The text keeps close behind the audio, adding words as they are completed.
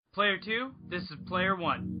Player 2, this is Player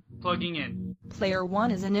 1. Plugging in. Player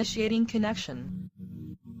 1 is initiating connection.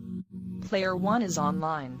 Player 1 is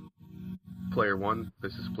online. Player 1,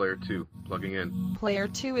 this is Player 2. Plugging in. Player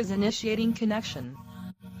 2 is initiating connection.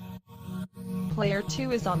 Player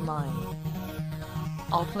 2 is online.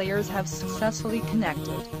 All players have successfully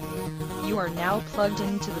connected. You are now plugged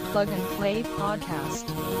into the Plug and Play podcast.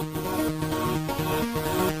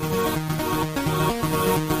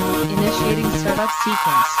 Initiating startup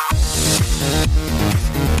sequence.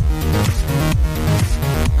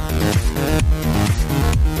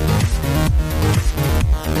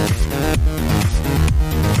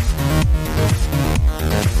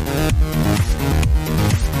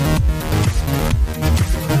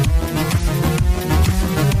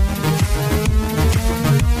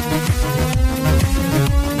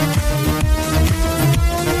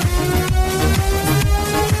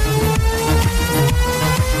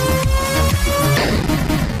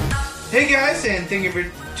 And thank you for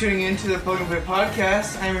tuning in to the Plug and Play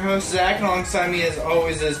podcast. I'm your host, Zach, and alongside me, as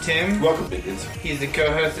always, is Tim. Welcome, Biggins. He's the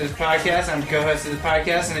co-host of this podcast. I'm the co-host of the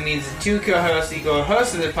podcast, and it means the two co-hosts equal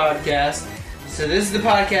host of the podcast. So this is the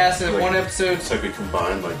podcast of one episode. It's like we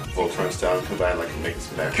combine, like Voltron style, and combine, like make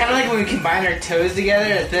some back. Kind of like when we combine our toes together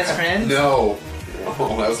as best friends. No.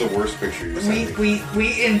 Oh, that was the worst picture you sent me.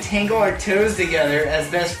 We entangle our toes together as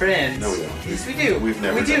best friends. No, we don't. Yes, we do. We've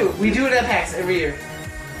never We do. done that. We do it at PAX every year.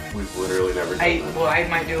 We've literally never done that. Well, I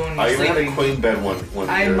might do it when I you're even had a sleeping. queen bed one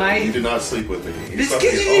I year. might- You did not sleep with me. This slept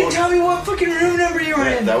because in you your didn't own- tell me what fucking room number you were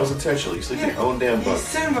in. That was intentional. You sleep in your own damn You bunk.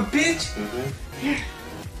 son of a bitch. Mm-hmm.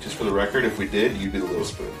 Just for the record, if we did, you'd be the little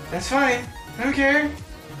spoon. That's fine. I don't care.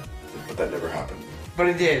 But that never happened. But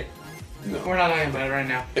it did. No. We're not talking about it right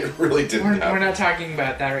now. It really didn't happen. We're not talking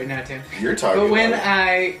about that right now, Tim. You're talking But about when it.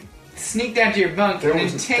 I sneaked out to your bunk There and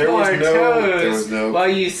was- entangle there our was no- there toes was no- while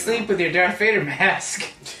you sleep with your Darth Vader mask.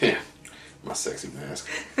 Yeah. My sexy mask.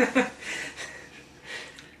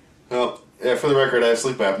 Well, yeah, for the record, I have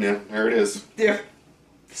sleep apnea. There it is. Yeah.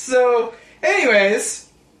 So, anyways,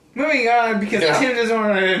 moving on because Yeah. Tim doesn't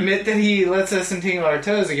want to admit that he lets us entangle our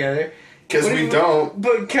toes together. Because we don't.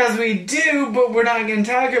 But because we do, but we're not going to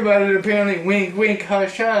talk about it apparently. Wink, wink,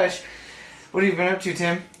 hush, hush. What have you been up to,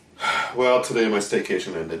 Tim? Well, today my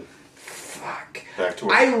staycation ended. Fuck. Back to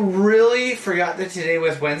work. I really forgot that today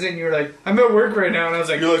was Wednesday, and you were like, I'm at work right now, and I was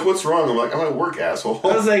like, You're like, what's wrong? I'm like, I'm at work, asshole.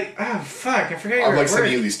 oh, fuck, I forgot you were I'm like at work.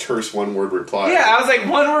 sending you these terse one-word replies. Yeah, I was like,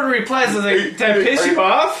 one word replies. I was like, did I piss you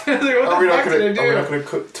off? I was like, what the fuck did I do? Are we not gonna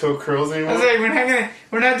cook toe curls anymore? I was like,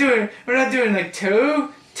 we're not doing like toes?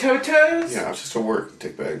 Yeah, it's just a work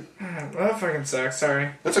dick bag. Well, that fucking sucks, sorry.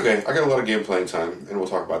 That's okay. I got a lot of game playing time, and we'll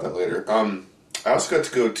talk about that later. I also got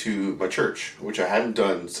to go to my church, which I hadn't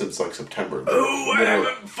done since like September. Oh, I have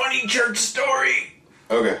a funny church story.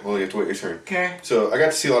 Okay, well you have to wait your turn. Okay. So I got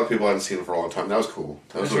to see a lot of people I hadn't seen for a long time. That was cool.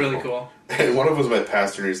 That That's really cool. And one of them was my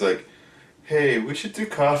pastor, and he's like, "Hey, we should do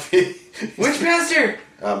coffee." Which pastor?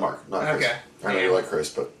 Mark, not Chris. Okay. I know you like Chris,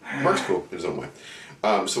 but Mark's cool in his own way.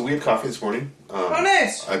 So we had coffee this morning. Oh,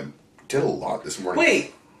 nice. I did a lot this morning.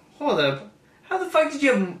 Wait, hold up. How the fuck did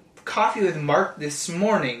you have coffee with Mark this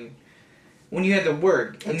morning when you had to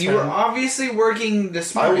work? And you were obviously working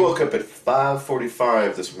this I morning. woke up at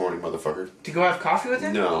 5:45 this morning, motherfucker. To go have coffee with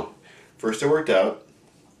him? No. First I worked out,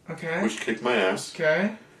 Okay. which kicked my ass.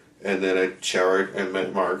 Okay. And then I showered and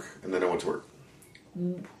met Mark, and then I went to work.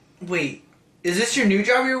 Wait, is this your new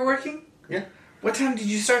job you're working? Yeah. What time did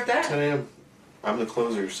you start that? 10 a.m. I'm the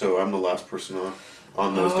closer, so I'm the last person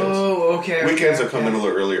on those days. Oh, okay. Weekends okay, I come in a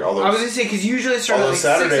little earlier. Although I was going to say, because you usually start at like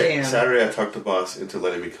 6 a.m. Saturday I talked the boss into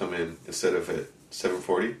letting me come in instead of at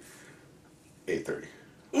 7:40, 8:30.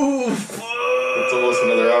 Ooh, fuck. It's almost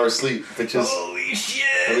another hour sleep, bitches. Holy shit.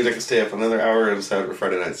 That means I can stay up another hour on Saturday,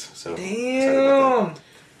 Friday nights. So excited about Damn.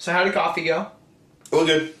 So how did coffee go? that. Well,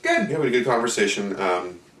 good. Good. Yeah, we had a good conversation.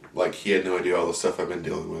 Like, he had no idea all the stuff I've been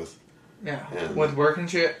dealing with. Yeah. And With work and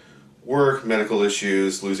shit? Work, medical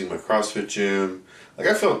issues, losing my CrossFit gym. Like,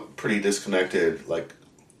 I felt pretty disconnected. Like,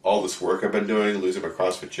 all this work I've been doing, losing my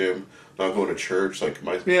CrossFit gym, not going to church. Like,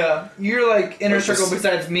 my Yeah. Your, like, inner Like circle this-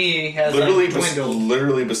 besides me has, literally, like, dwindled.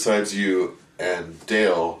 literally besides you and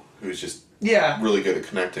Dale, who's just Yeah. really good at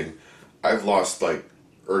connecting, I've lost, like,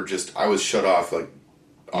 or just, I was shut off, like,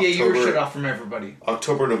 October, Yeah, you were shut off from everybody.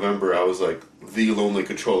 October, November, I was, like, the lonely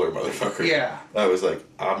controller, motherfucker. Yeah. I was like,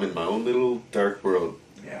 I'm in my own little dark world.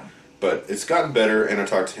 Yeah. But it's gotten better, and I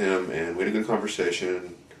talked to him, and we had a good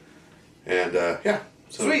conversation, and, yeah.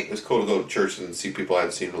 So Sweet. it's cool to go to church and see people I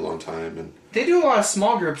hadn't seen in a long time, and They do a lot of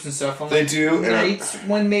small groups and stuff on They like, do, and nights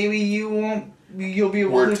when maybe you'll be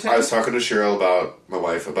able to I attend. was talking to Cheryl my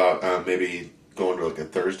wife, about maybe going to like a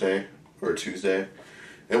Thursday or a Tuesday,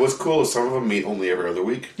 And what's cool is some of them meet only every other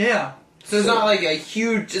week. Yeah. So it's not like a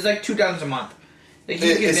huge... It's like 2 times a month. Like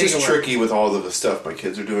It's just tricky with all of the stuff my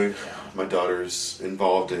kids are doing. My daughter's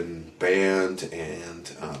involved in band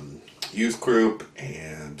and youth group,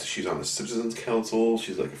 and she's on a citizens council.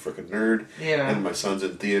 She's like a freaking nerd. Yeah. And my son's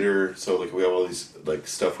in theater, so like we have all these like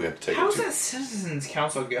stuff we have to take. How's that citizens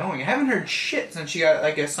council going? I haven't heard shit since she got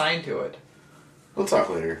like assigned to it. We'll talk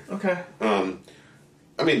later. Okay.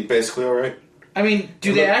 I mean, basically all right. I mean,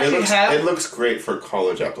 do they actually have... It looks great for a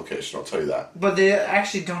college application, I'll tell you that. But they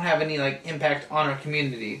actually don't have any, like, impact on our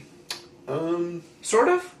community. Sort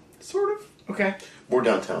of? Sort of. Okay. More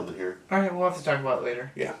downtown than here. Alright, we'll have to talk about it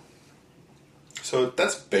later. Yeah. So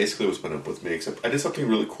that's basically what's been up with me, except I did something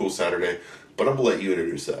really cool Saturday, but I'm going to let you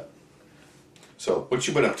introduce that. So, what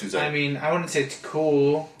you been up to, Zach? I mean, I wouldn't say it's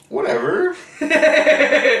cool. Whatever.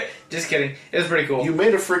 Just kidding. It was pretty cool. You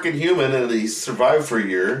made a freaking human and he survived for a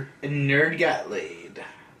year. A nerd got laid.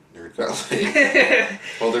 Nerd got laid.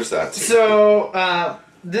 Well, there's that too. So,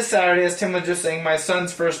 this Saturday, as Tim was just saying, my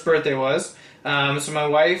son's first birthday was. So my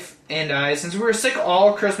wife and I, since we were sick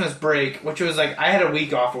all Christmas break, which was like, I had a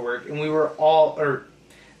week off of work, and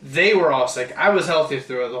they were all sick. I was healthy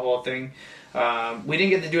through the whole thing. We didn't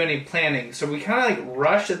get to do any planning, so we kind of like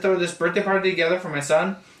rushed to throw this birthday party together for my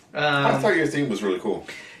son. I thought your theme was really cool.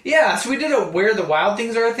 Yeah, so we did a Where the Wild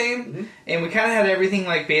Things Are theme, and we kind of had everything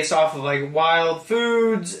like based off of like wild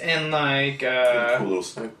foods and like... a cool little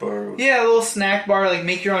snack bar. Yeah, a little snack bar, like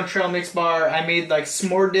make your own trail mix bar. I made like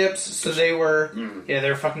s'more dips, so they were... Yeah,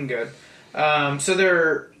 they're fucking good. So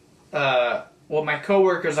they're what my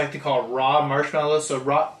coworkers like to call raw marshmallows. So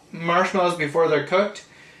raw marshmallows before they're cooked.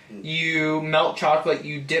 You melt chocolate,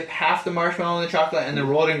 you dip half the marshmallow in the chocolate, and then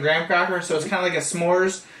roll it in graham cracker. So it's kind of like a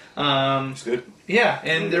s'mores. It's good. Yeah,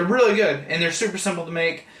 and they're really good, and they're super simple to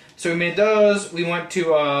make. So we made those. We went to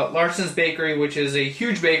Larson's Bakery, which is a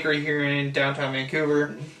huge bakery here in downtown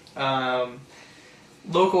Vancouver.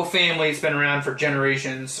 Local family. It's been around for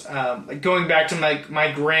generations. Like going back to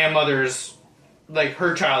my grandmother's, like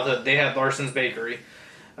her childhood, they had Larson's Bakery.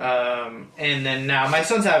 And then now my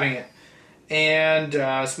son's having it. And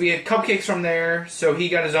so we had cupcakes from there. So he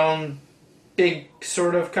got his own big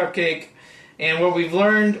sort of cupcake. And what we've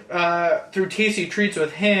learned through Tasty Treats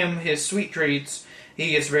with him, his sweet treats,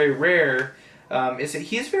 he gets very rare, is that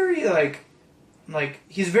he's very, like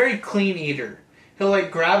he's a very clean eater. He'll,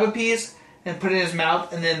 like, grab a piece and put it in his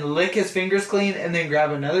mouth and then lick his fingers clean and then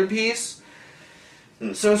grab another piece.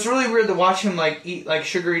 So it's really weird to watch him, like, eat, like,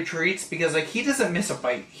 sugary treats because, like, he doesn't miss a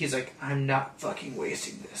bite. He's like, I'm not fucking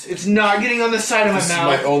wasting this. It's not getting on the side of my mouth. This is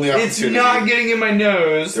my only opportunity. It's not getting in my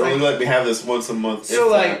nose. They only let me have this once a month. So,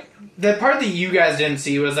 like, the part that you guys didn't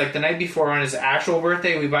see was, like, the night before on his actual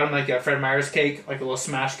birthday, we bought him, like, a Fred Meyer's cake, like a little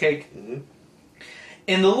smash cake.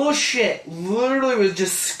 And the little shit literally was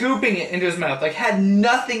just scooping it into his mouth. Like, had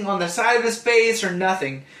nothing on the side of his face or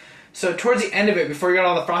nothing. So towards the end of it, before he got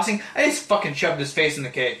all the frosting, I just fucking shoved his face in the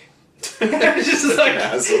cake. I was just like,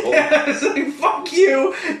 I was like, fuck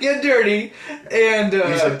you, get dirty. And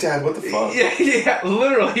he's like, Dad, what the fuck? Yeah,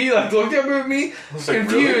 literally. He like looked up at me,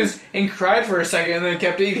 confused, and cried for a second, and then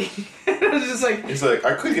kept eating. I was just like, he's like,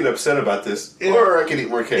 I could get upset about this, or I could eat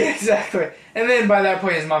more cake. Yeah, exactly. And then by that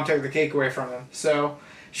point, his mom took the cake away from him. So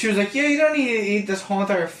she was like, yeah, you don't need to eat this whole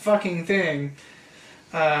entire fucking thing.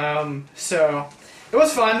 So it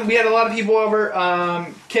was fun. We had a lot of people over.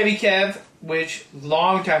 Kevy Kev, which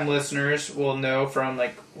longtime listeners will know from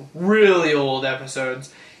like really old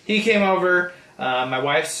episodes. He came over. My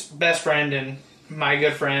wife's best friend and my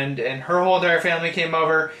good friend and her whole entire family came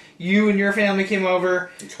over. You and your family came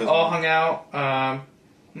over. All hung out.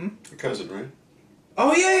 Your cousin, right?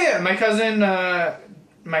 Oh yeah. My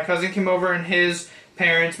cousin came over and his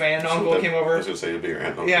parents, my aunt and uncle came over. I was gonna say it'd be your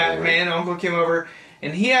aunt and uncle. Yeah, right? my aunt and uncle came over.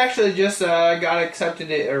 And he actually just got accepted,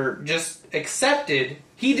 accepted.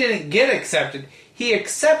 He didn't get accepted. He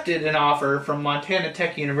accepted an offer from Montana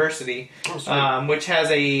Tech University, which has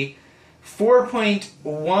a 4.1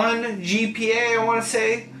 GPA, I want to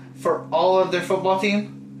say, for all of their football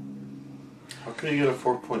team. How can you get a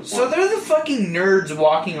 4.1? So they're the fucking nerds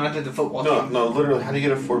walking onto the football team. No, literally, how do you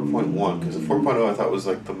get a 4.1? Because a 4.0 I thought was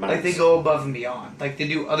like the max. Like they go above and beyond. Like they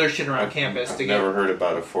do other shit around campus. I've never heard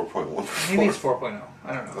about a 4.1. Maybe it's 4.0.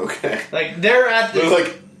 I don't know. Okay. Like they're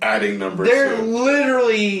like adding numbers. They're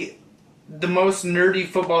literally the most nerdy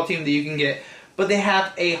football team that you can get, but they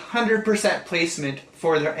have 100% placement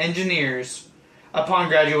for their engineers upon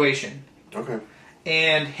graduation. Okay.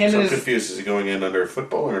 And him I'm confused. Is he going in under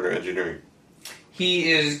football or under engineering?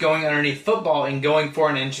 He is going underneath football and going for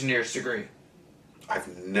an engineer's degree. I've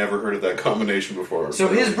never heard of that combination before. So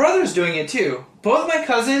his brother's doing it too. Both my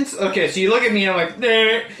cousins... Okay, so you look at me and I'm like,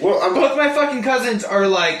 nah. Well, Both my fucking cousins are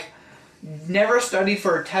like, never studied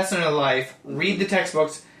for a test in their life, read the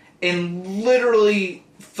textbooks, and literally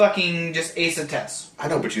fucking just ace a test. I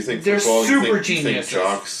know, but you think they're football, super you think geniuses.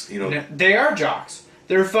 jocks, you know... No, they are jocks.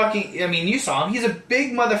 They're fucking... I mean, you saw him. He's a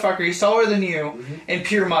big motherfucker. He's taller than you, and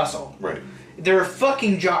pure muscle. Right. They're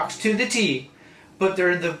fucking jocks to the T, but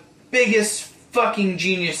they're the biggest fucking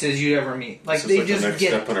geniuses you'd ever meet. Like, they just the next get...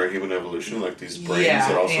 step in our human evolution, like these brains Yeah,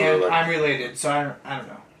 that also and are like... I'm related, so I don't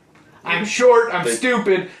know. I'm short, I'm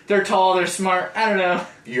stupid, they're tall, they're smart, I don't know.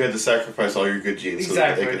 You had to sacrifice all your good genes so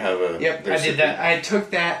Exactly. that they could have a... Yep, I did that. I took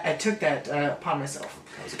that upon myself.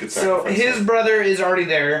 That was a good So sacrifice. his brother is already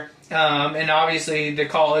there, and obviously the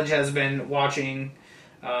college has been watching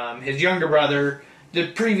his younger brother the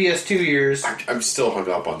previous 2 years. I'm still hung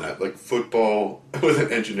up on that. Like, football with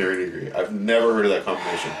an engineering degree. I've never heard of that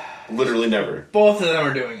combination. Literally never. Both of them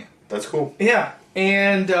are doing it. That's cool. Yeah,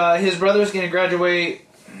 and his brother's going to graduate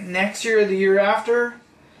next year or the year after,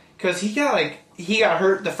 because he got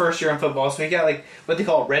hurt the first year in football, so he got like what they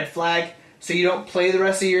call a red flag. So you don't play the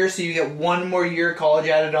rest of the year, so you get one more year of college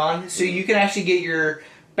added on. So you can actually get your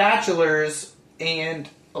bachelor's and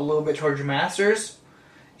a little bit towards your master's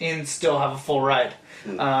and still have a full ride.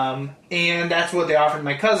 And that's what they offered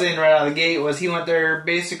my cousin right out of the gate. Was he went there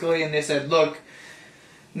basically and they said, look,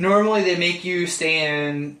 normally they make you stay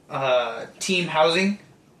in team housing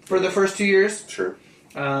for the first 2 years. Sure.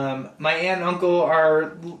 My aunt and uncle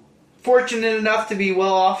are fortunate enough to be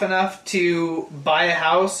well off enough to buy a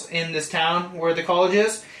house in this town where the college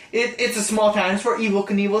is. It's a small town. It's where Evel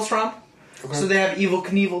Knievel's from. Okay. So they have Evel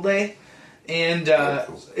Knievel Day. And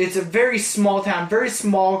it's a very small town, very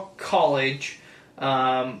small college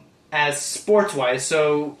as sports-wise.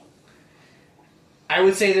 So I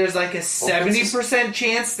would say there's like a 70%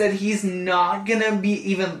 chance that he's not going to be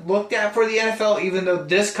even looked at for the NFL, even though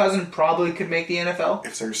this cousin probably could make the NFL.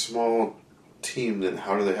 If they're a small team, then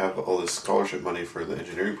how do they have all this scholarship money for the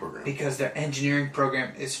engineering program? Because their engineering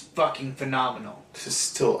program is fucking phenomenal.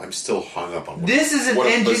 I'm still hung up on This is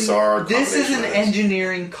an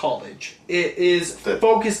engineering college. It is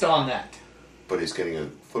focused on that. But he's getting a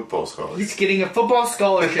football scholarship. He's getting a football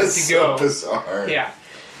scholarship That's to go. So bizarre. Yeah.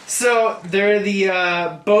 So they're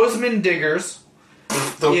the Bozeman Diggers.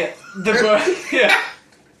 Yeah.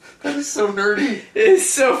 That is so nerdy. It's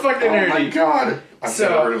so fucking nerdy. Oh my god. I've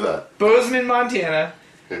never heard of that. Bozeman, Montana.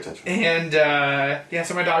 Pay attention. And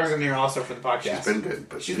so my dog's in here also for the podcast. She's been good,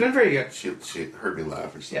 but she's been very good. She heard me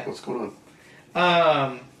laugh and she's like, what's going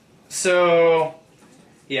on? So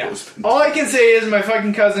yeah. All I can say is my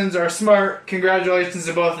fucking cousins are smart. Congratulations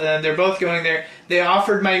to both of them. They're both going there. They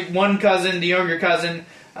offered my one cousin, the younger cousin,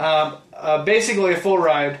 basically a full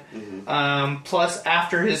ride. Mm-hmm. Plus,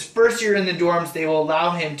 after his first year in the dorms, they will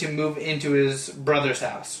allow him to move into his brother's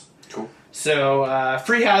house. Cool. So,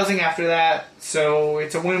 free housing after that. So,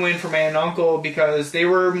 it's a win-win for my aunt and uncle because they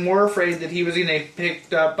were more afraid that he was going to get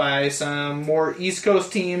picked up by some more East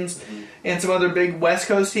Coast teams and some other big West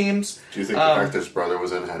Coast teams. Do you think the fact that his brother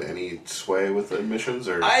was in had any sway with the admissions?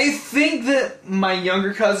 Or? I think that my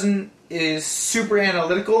younger cousin is super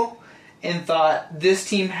analytical and thought this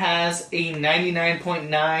team has a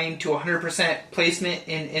 99.9 to 100% placement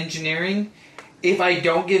in engineering. If I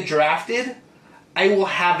don't get drafted, I will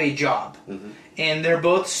have a job. Mm-hmm. And they're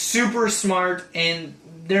both super smart, and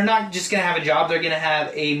they're not just going to have a job, they're going to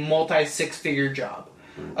have a multi-six-figure job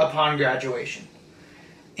upon graduation.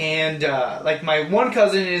 And, like, my one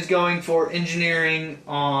cousin is going for engineering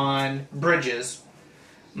on bridges.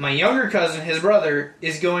 My younger cousin, his brother,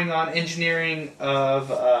 is going on engineering of,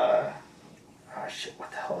 what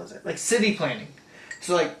the hell is it? Like, city planning.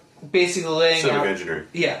 So, like, basically laying out... Civic engineering.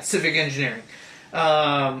 Yeah, civic engineering.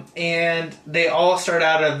 And they all start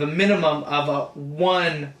out of a minimum of a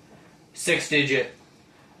 1 6-digit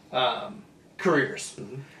careers.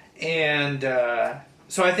 Mm-hmm. And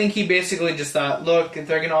so I think he basically just thought, look, if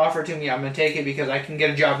they're going to offer it to me, I'm going to take it because I can get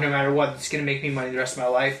a job no matter what. It's going to make me money the rest of my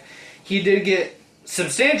life. He did get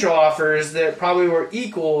substantial offers that probably were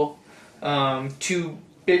equal to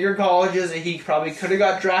bigger colleges that he probably could have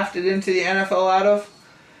got drafted into the NFL out of.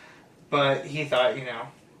 But he thought,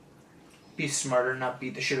 be smarter, not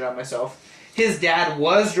beat the shit out of myself. His dad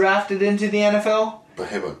was drafted into the NFL. But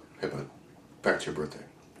hey bud, back to your birthday.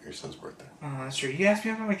 Your son's birthday. Oh, that's true. You asked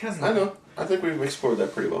me about my cousin. I know. I think we've explored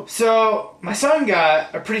that pretty well. So, my son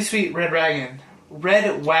got a pretty sweet red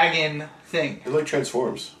wagon thing. It like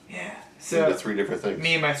transforms. Yeah. So into 3 different things.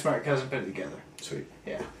 Me and my smart cousin put it together. Sweet.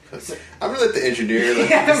 Yeah. I'm gonna let the engineer.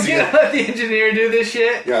 Yeah, I'm gonna let the engineer do this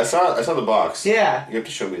shit. Yeah, I saw the box. Yeah. You have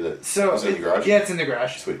to show me that. So is it in the garage? Yeah, it's in the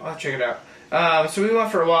garage. Sweet. I'll check it out. So we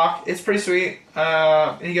went for a walk. It's pretty sweet.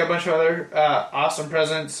 And he got a bunch of other awesome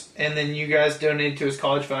presents. And then you guys donated to his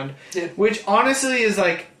college fund. Yeah. Which honestly is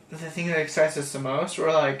like the thing that excites us the most.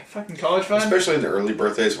 We're like, fucking college fund. Especially in the early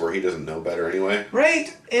birthdays where he doesn't know better anyway.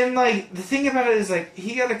 Right. And like, the thing about it is like,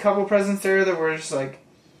 he got a couple presents there that were just like...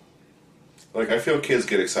 Like, I feel kids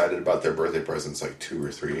get excited about their birthday presents like 2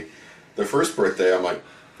 or 3. Their first birthday, I'm like,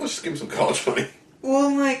 let's just give him some college money.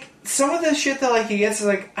 Well, like, some of the shit that, like, he gets is,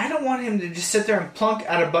 like, I don't want him to just sit there and plunk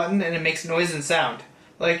at a button and it makes noise and sound.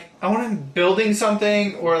 Like, I want him building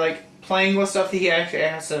something or, like, playing with stuff that he actually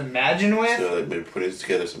has to imagine with. So, like, maybe putting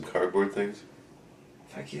together some cardboard things.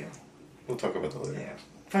 Fuck you. We'll talk about that later. Yeah,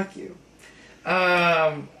 fuck you.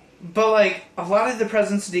 But, like, a lot of the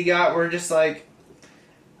presents that he got were just, like,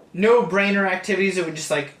 no-brainer activities that would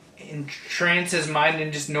just, like, entrance his mind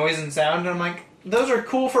in just noise and sound. And I'm like, those are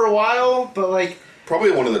cool for a while, but, like...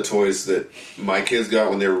 Probably one of the toys that my kids got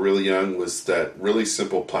when they were really young was that really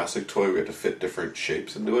simple plastic toy where you had to fit different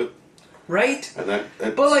shapes into it. Right? And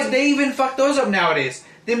that but, like, they even fuck those up nowadays.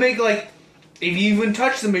 They make, like, if you even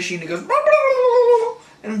touch the machine, it goes...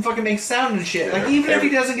 And fucking makes sound and shit. Like, even if he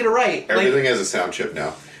doesn't get it right. Everything has a sound chip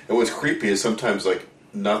now. And what's creepy is sometimes, like,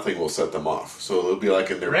 nothing will set them off. So they'll be,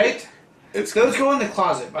 like, in their... Right? Those go in the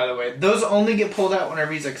closet, by the way. Those only get pulled out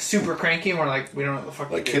whenever he's, like, super cranky and we're like, we don't know what the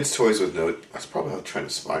fuck like, kids' toys with no... That's probably how trying to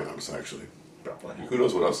spy on us, actually. Probably. Who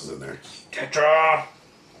knows what else is in there? Tetra!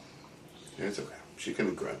 Yeah, it's okay. She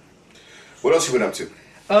can grunt. What else you been up to?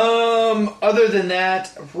 Other than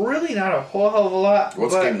that, really not a whole hell of a lot.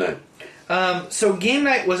 What's game night? So game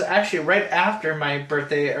night was actually right after my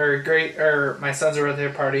birthday, or my son's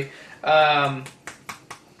birthday party.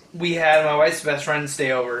 We had my wife's best friend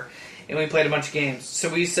stay over, and we played a bunch of games. So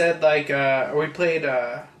we said, like, we played,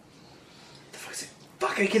 the fuck is it?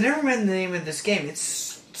 Fuck, I can never remember the name of this game.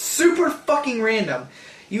 It's super fucking random.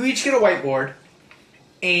 You each get a whiteboard,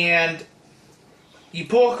 and you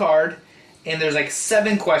pull a card, and there's, like,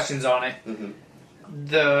 7 questions on it. Mm-hmm.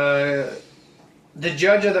 The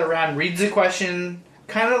judge of the round reads the question,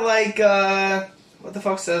 kind of like, what the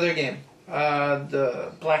fuck's the other game?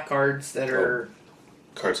 The black cards that are...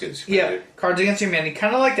 Cards Against Humanity. Yeah, Cards Against Humanity.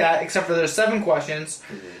 Kind of like that, except for there's 7 questions.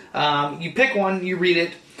 Mm-hmm. You pick one, you read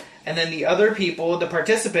it, and then the other people, the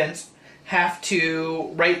participants, have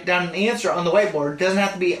to write down an answer on the whiteboard. It doesn't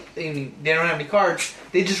have to be... I mean, they don't have any cards.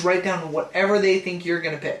 They just write down whatever they think you're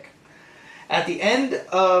going to pick. At the end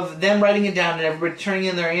of them writing it down and everybody turning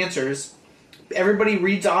in their answers... Everybody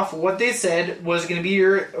reads off what they said was going to be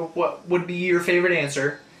what would be your favorite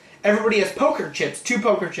answer. Everybody has poker chips, 2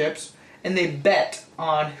 poker chips, and they bet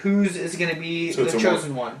on whose is going to be the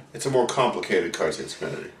chosen one. It's a more complicated Cards Against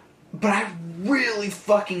Humanity. But I really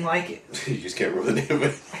fucking like it. You just can't remember the name of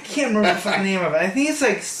it. I can't remember the fucking name of it. I think it's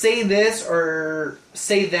like say this or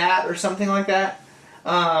say that or something like that.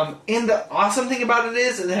 And the awesome thing about it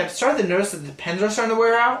is that I've started to notice that the pens are starting to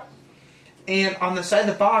wear out. And on the side of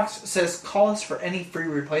the box, it says, call us for any free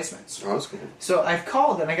replacements. Oh, that's cool. So I've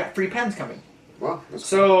called, and I got free pens coming. Wow, that's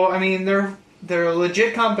cool. I mean, they're a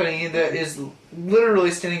legit company that is literally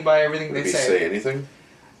standing by everything they say. Say anything?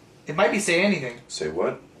 It might be say anything. Say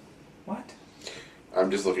what? What? I'm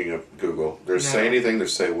just looking up Google. There's No. say anything,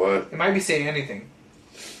 there's say what. It might be say anything.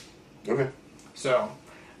 Okay. So,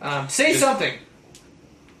 say something.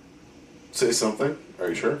 Say something? Are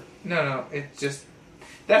you sure? No, it's just...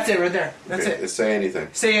 That's it right there. That's okay, it. It's say anything.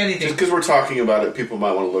 Say anything. Just because we're talking about it, people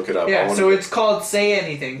might want to look it up. Yeah, so it's called Say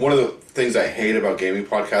Anything. One of the things I hate about gaming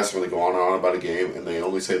podcasts is when they go on and on about a game and they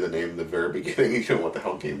only say the name in the very beginning. You know what the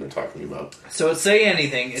hell game they're talking about. So it's Say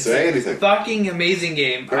Anything. It's Say Anything. Fucking amazing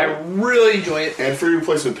game. Right. I really enjoy it. And free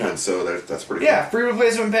replacement pens, so that's pretty Yeah, cool. free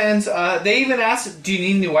replacement pens. They even asked, do you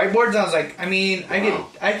need new whiteboards? And I was like, I mean, Wow.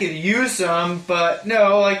 I could use some, but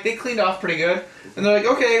no, like, they cleaned off pretty good. And they're like,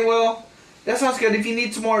 okay, well... That sounds good. If you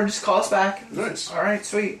need some more, just call us back. Nice. All right,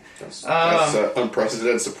 sweet. That's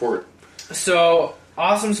unprecedented support. So,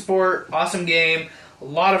 awesome support, awesome game, a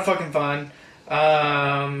lot of fucking fun.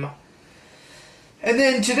 And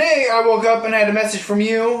then today I woke up and I had a message from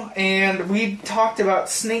you, and we talked about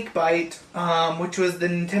SnakeByte, which was the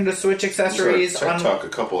Nintendo Switch accessories. Talk a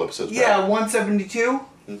couple episodes back. Yeah, 172.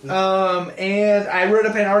 Mm-hmm. And I wrote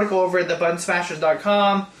up an article over at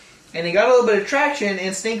thebuttonsmashers.com. And it got a little bit of traction,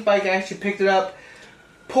 and SnakeByte actually picked it up,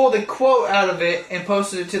 pulled a quote out of it and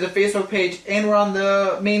posted it to the Facebook page, and we're on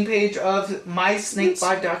the main page of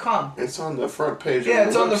mysnakebyte.com. It's on the front page. Yeah, of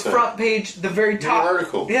it's the on the website. front page, the very top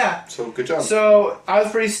article. Yeah. So good job. So I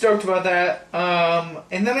was pretty stoked about that.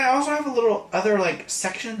 And then I also have a little other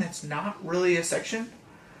section that's not really a section,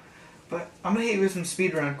 but I'm gonna hit you with some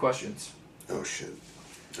speedrun questions. Oh shit.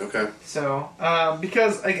 Okay. So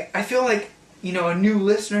because I feel like a new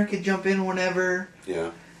listener could jump in whenever.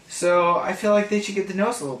 Yeah. So I feel like they should get to know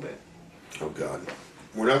us a little bit. Oh god.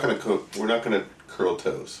 We're not gonna cook. We're not gonna curl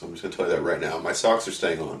toes. I'm just gonna tell you that right now. My socks are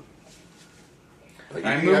staying on.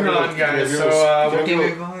 I'm moving on, guys. So what game are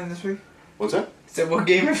you playing this week? What's that? So what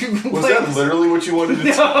game have you been playing? Was that literally what you wanted to do?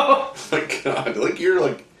 No. Oh my god. You're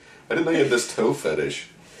I didn't know you had this toe fetish.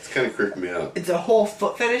 It's kind of creeping me out. It's a whole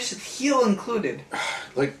foot fetish, heel included.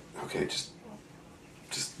 Okay, just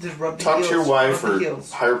rub the talk heels. to your wife rub or the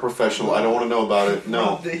heels. hire a professional. I don't want to know about it. No.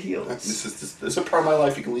 Rub the heels. This is a part of my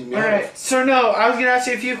life you can leave me out Alright, of. so no, I was going to ask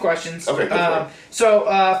you a few questions. Okay, go for it.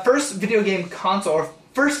 So, first video game console, or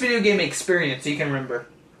first video game experience you can remember?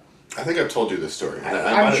 I think I've told you this story.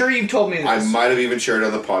 I'm sure you've told me this. I might have even shared it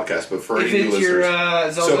on the podcast, but for if any new it's listeners.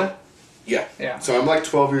 your Zelda? Yeah. So I'm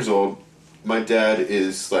 12 years old. My dad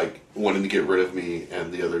is wanting to get rid of me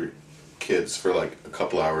and the other kids for a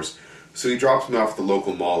couple hours. So he drops me off at the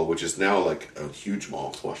local mall, which is now a huge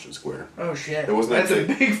mall. It's Washington Square. Oh shit! It wasn't That's that a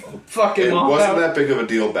big fucking It mall. wasn't that big of a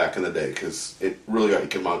deal back in the day because it really got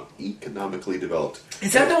economically developed.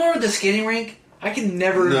 Is that the one with the skating rink? I can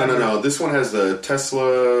never remember. No. This one has the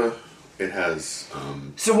Tesla. It has.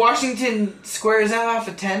 So Washington Square, is that off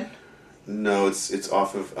of 10? No, it's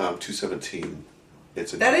off of 217.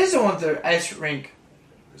 That is the one with the ice rink.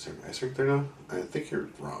 Is there an ice rink there now? I think you're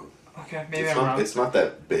wrong. Okay, maybe I'm wrong. It's not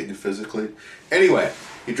that big physically. Anyway,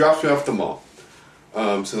 he drops me off at the mall.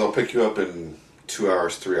 Says I'll pick you up in 2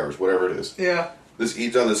 hours, 3 hours, whatever it is. Yeah.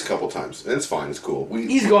 He's done this a couple times, and it's fine. It's cool.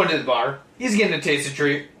 He's going to the bar. He's getting a taste of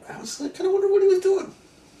treat. I was kind of wondering what he was doing.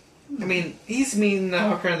 I mean, he's meeting the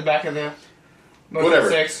hooker in the back of the whatever.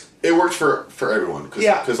 6. It worked for everyone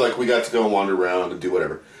because we got to go and wander around and do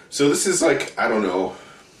whatever. So this is I don't know,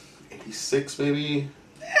 86 maybe.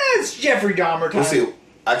 It's Jeffrey Dahmer time. Let's see.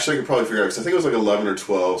 Actually, I could probably figure it out because I think it was 11 or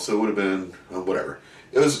 12, so it would have been whatever.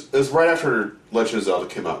 It was right after Legend of Zelda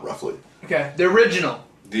came out, roughly. Okay, the original.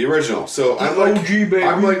 The original. So the I'm OG, baby.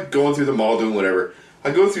 I'm going through the mall doing whatever.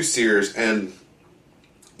 I go through Sears, and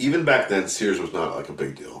even back then, Sears was not a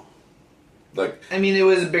big deal. I mean, it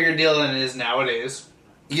was a bigger deal than it is nowadays.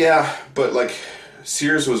 Yeah, but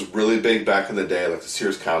Sears was really big back in the day. The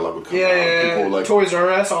Sears catalog would come out. Yeah, People would, Toys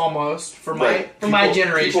R Us almost for my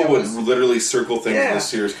generation. People would literally circle things in the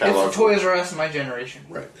Sears catalog. It's Toys R Us in my generation.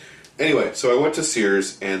 Right. Anyway, so I went to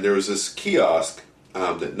Sears, and there was this kiosk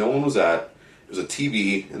that no one was at. It was a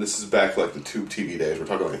TV, and this is back the tube TV days. We're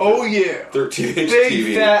talking 13-inch big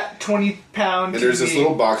TV. fat 20-pound. And there's this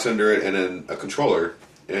little box under it, and then a controller,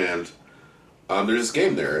 and there's this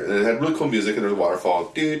game there, and it had really cool music, and there's a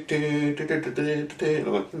waterfall. And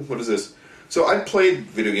I'm like, what is this? So I'd played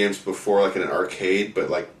video games before, in an arcade, but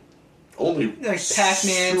only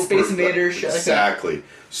Pac-Man, Space Invaders, shit like that. Exactly.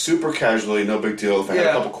 Super casually, no big deal. If I had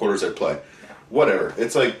a couple quarters, I'd play. Whatever.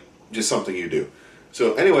 It's just something you do.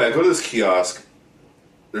 So anyway, I go to this kiosk.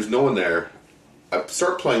 There's no one there. I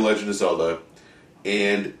start playing Legend of Zelda,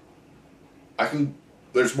 and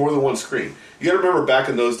there's more than one screen. You gotta remember back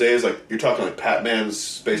in those days, you're talking Pac-Man,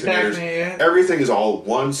 Space Invaders. Everything is all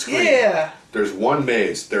one screen. Yeah. There's one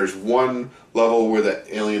maze. There's one level where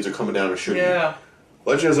the aliens are coming down and shooting. Yeah.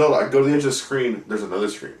 Legend of Zelda, I go to the edge of the screen, there's another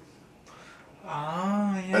screen. Oh,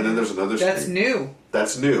 yeah. And then there's another screen. That's new.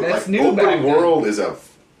 That's new. That's new back open world is a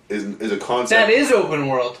concept. That is open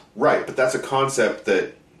world. Right, but that's a concept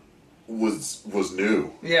that was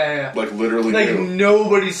new. Yeah. Literally new.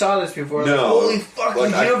 Nobody saw this before. No. Holy fuck.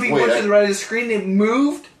 If you went to the right of the screen, it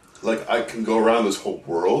moved? I can go around this whole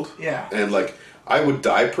world. Yeah. And, I would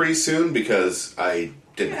die pretty soon because I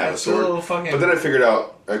didn't have a sword. Fucking... But then I figured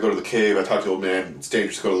out, I go to the cave, I talk to the old man, it's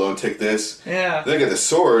dangerous to go alone, take this. Yeah. Then I get the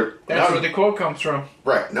sword. That's where the quote comes from.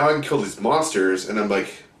 Right. Now I can kill these monsters, and I'm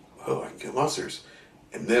like, oh, I can kill monsters.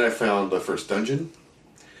 And then I found the first dungeon,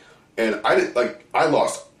 and I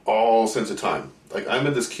lost all sense of time. I'm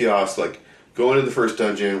at this kiosk, going in the first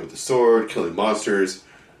dungeon with the sword, killing monsters,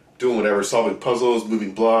 doing whatever, solving puzzles,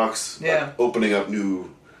 moving blocks, opening up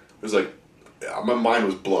new... It was my mind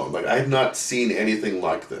was blown. I had not seen anything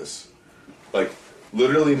like this.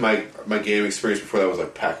 Literally my game experience before that was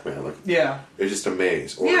Pac-Man. It's just a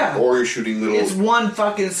maze. Or you're shooting little... It's one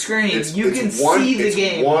fucking screen. You can see the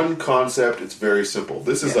game. It's one concept. It's very simple.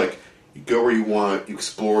 This is you go where you want, you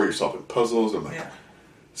explore, you're solving puzzles. I'm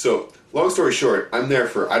So long story short, I'm there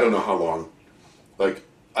for I don't know how long. Like,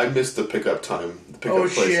 I missed the pickup time. The pickup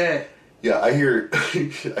place. Shit. Yeah, I hear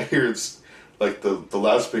it's like the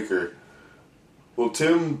loudspeaker. Will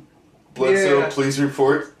Tim Bledsoe please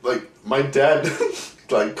report? Like, my dad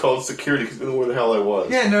like called security because he didn't know where the hell I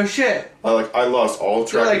was. Yeah, no shit. I lost all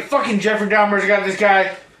track. They're like, fucking Jeffrey Dahmer's got this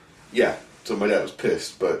guy. Yeah, so my dad was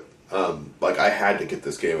pissed, but like I had to get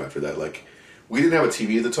this game after that. Like, we didn't have a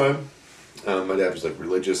TV at the time. My dad was like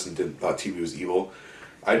religious and thought TV was evil.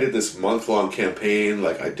 I did this month-long campaign.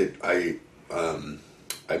 Like, I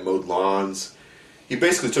mowed lawns. He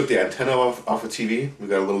basically took the antenna off a TV. We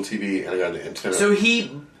got a little TV, and I got an antenna. So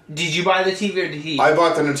did you buy the TV or did he? I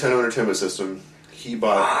bought the Nintendo Entertainment System. He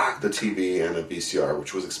bought the TV and a VCR,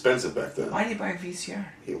 which was expensive back then. Why did he buy a VCR?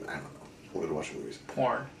 I don't know. He wanted to watch movies.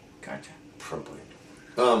 Porn. Gotcha. Probably.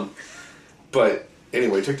 But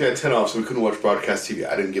anyway, took the antenna off so we couldn't watch broadcast TV.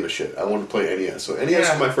 I didn't give a shit. I wanted to play NES. So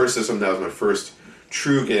NES was my first system. That was my first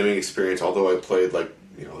true gaming experience, although I played, like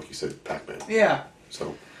you said, Pac-Man. Yeah.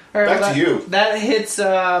 So, right, back to you. That hits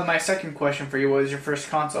my second question for you. What was your first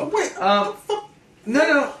console? Wait,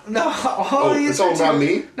 No. It's all about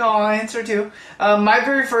me? No, I'll answer too. My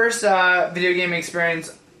very first video game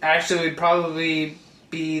experience actually would probably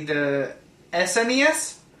be the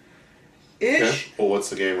SNES-ish. Okay. Well, what's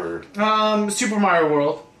the game? Super Mario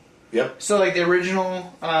World. Yep. So, like, the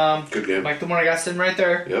original... good game. Like the one I got sitting right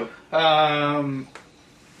there. Yep.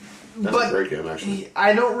 That's a great game, actually.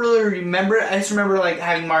 I don't really remember it. I just remember, like,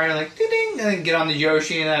 having Mario, like, ding, and then get on the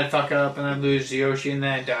Yoshi, and then I'd fuck up, and I'd lose the Yoshi, and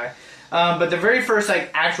then I'd die. But the very first,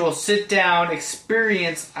 like, actual sit-down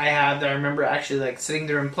experience I had that I remember actually, like, sitting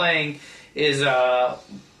there and playing is the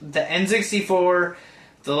N64,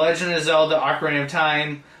 The Legend of Zelda Ocarina of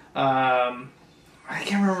Time. I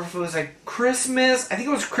can't remember if it was, like, Christmas. I think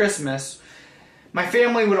it was Christmas. My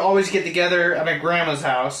family would always get together at my grandma's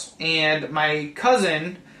house, and my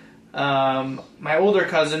cousin... my older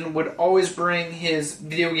cousin would always bring his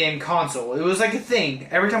video game console. It was like a thing.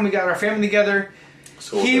 Every time we got our family together,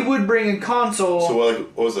 he would bring a console. So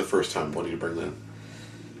what was the first time? When did you bring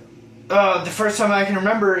that? The first time I can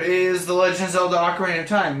remember is The Legend of Zelda Ocarina of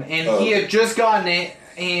Time. And he had just gotten it,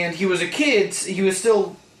 and he was a kid. He was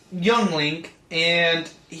still young Link, and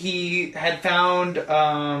he had found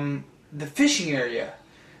the fishing area.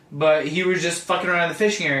 But he was just fucking around the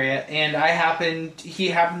fishing area, and he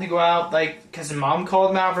happened to go out, like, because his mom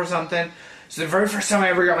called him out for something. So the very first time I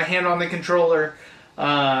ever got my hand on the controller,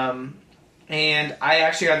 and I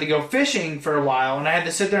actually got to go fishing for a while, and I had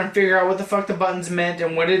to sit there and figure out what the fuck the buttons meant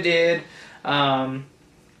and what it did. But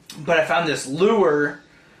I found this lure,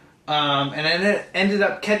 and I ended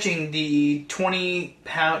up catching the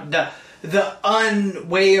 20-pound, the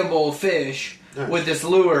unweighable fish. Nice. With this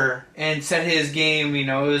lure and set his game, it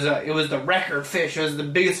was the record fish. It was the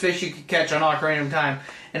biggest fish you could catch on Ocarina of Time.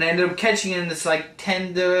 And I ended up catching it in this, like,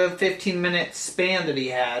 10 to 15 minute span that he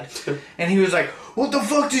had. And he was like, what the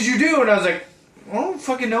fuck did you do? And I was like, I don't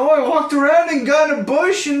fucking know. I walked around and got a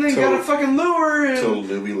bush and then got a fucking lure. And... Total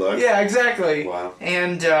newbie luck. Yeah, exactly. Wow.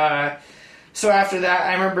 And, so after that,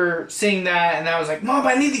 I remember seeing that, and I was like, Mom,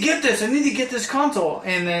 I need to get this. I need to get this console.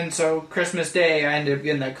 And then, so Christmas Day, I ended up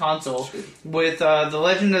getting that console. Sweet. With The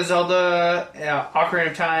Legend of Zelda, Ocarina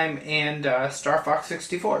of Time, and Star Fox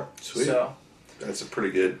 64. Sweet. So, that's a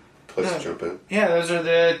pretty good place to jump in. Yeah, those are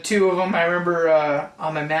the two of them. I remember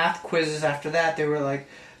on my math quizzes after that, they were like,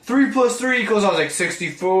 3 plus 3 equals, I was like,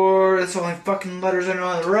 64. That's the only fucking letters I know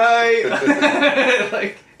on the right.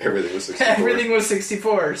 Like, everything was 64. Everything was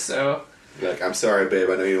 64, so... You're like, I'm sorry, babe.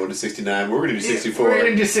 I know you want to do 69. We're going to do 64. We're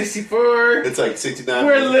going to do 64. It's like 69.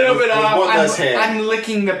 We're a little bit off. One less hand. I'm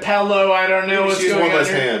licking the pillow. I don't know what's going on. One less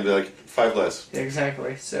hand. Like 5 less.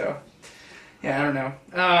 Exactly. So, yeah, I don't know.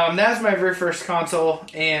 That was my very first console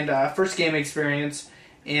and first game experience.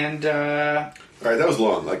 And all right, that was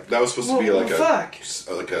long. Like that was supposed to be like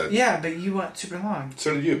a yeah, but you went super long.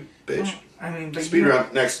 So did you, bitch. Well, I mean, but speed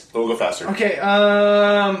round next. We'll go faster. Okay.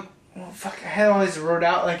 Well, fuck, I had all these wrote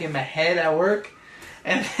out, like, in my head at work,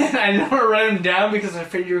 and then I never write them down because I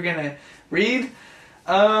figured you were going to read.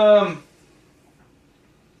 Oh,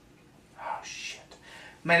 shit.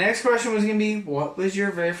 My next question was going to be, what was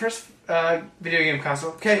your very first video game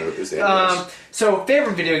console? Okay. So,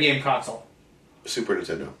 favorite video game console? Super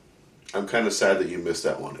Nintendo. I'm kind of sad that you missed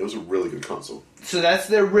that one. It was a really good console. So, that's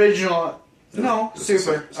the original... No,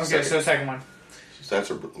 Super. Okay, so the second one. So that's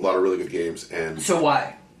a lot of really good games. And so,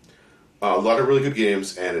 why? A lot of really good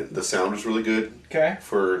games, and the sound was really good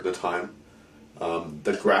for the time.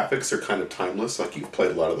 The graphics are kind of timeless. Like, you've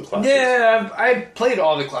played a lot of the classics. Yeah, I played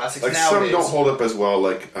all the classics like nowadays. Some don't hold up as well,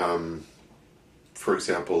 like, for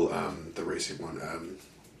example, the racing one.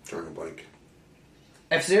 drawing a blank.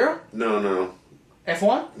 F-Zero? No.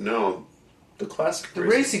 F1? No. The classic The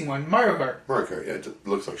racing one. Mario Kart. Mario Kart, yeah. It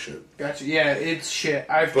looks like shit. Gotcha. Yeah, it's shit.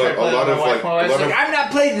 I've But tried playing with my wife. My wife's like, I'm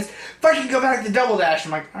not playing this. Fucking go back to Double Dash.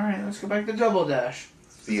 I'm like, alright, let's go back to Double Dash.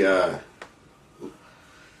 The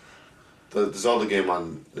Zelda game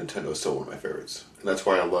on Nintendo is still one of my favorites. And that's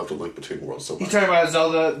why I love The Link Between Worlds so much. You talking about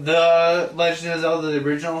Zelda, the Legend of Zelda, the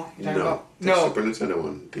original? The Super Nintendo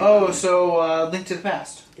one. Link to the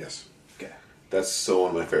Past. Yes. Okay. That's still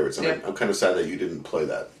one of my favorites. And Yep. I'm kind of sad that you didn't play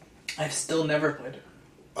that. I've still never played it.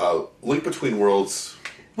 Link Between Worlds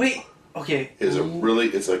Wait, okay. is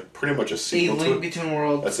it's like pretty much a sequel to Link it. Between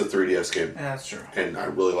Worlds. That's a 3DS game. Yeah, that's true. And I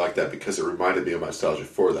really like that because it reminded me of nostalgia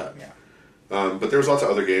for that. Yeah. But there's lots of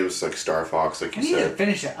other games like Star Fox, like I you need to said.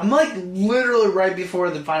 finish it. I'm like literally right before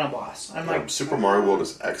the final boss. I'm like Super Mario World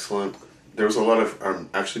is excellent. There was a lot of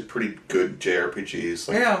actually pretty good JRPGs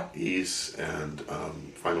like Ys and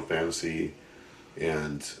Final Fantasy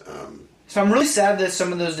and So I'm really sad that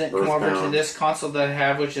some of those didn't come over to Earthbound. this console that I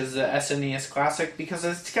have, which is the SNES Classic, because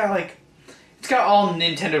it's got all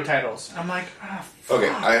Nintendo titles. I'm like, fuck. Okay,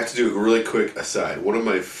 I have to do a really quick aside. One of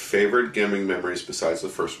my favorite gaming memories besides the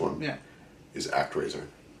first one is ActRaiser.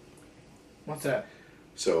 What's that?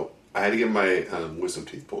 So I had to get my wisdom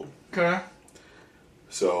teeth pulled. Okay.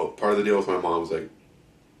 So part of the deal with my mom was like,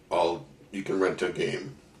 you can rent a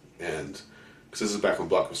game, and because this is back when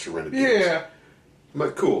Blockbuster rented games. Yeah. I'm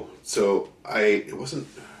like, cool. So it wasn't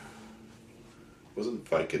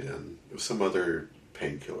Vicodin. It was some other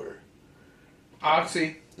painkiller.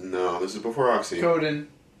 Oxy. No, this is before Oxy. Coden.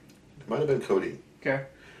 It might have been codeine. Okay.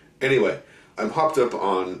 Anyway, I'm hopped up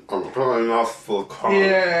I'm probably off full of car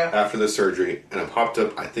after the surgery, and I'm hopped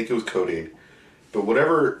up, I think it was codeine, but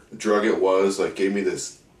whatever drug it was, like, gave me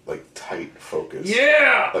this, like, tight focus.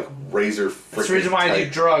 Yeah! Like, razor freaking That's the reason why tight. I do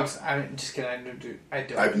drugs. I'm just kidding. I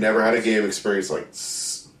don't. I've never had a game experience like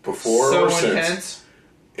before so or since. intense.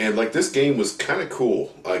 And, like, this game was kind of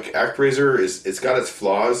cool. Like, ActRaiser it's got its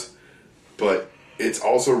flaws, but it's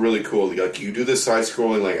also really cool. Like, you do this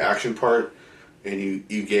side-scrolling, like, action part, and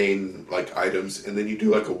you gain, like, items, and then you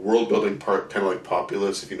do, like, a world-building part, kind of like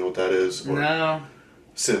Populous, if you know what that is. Or No.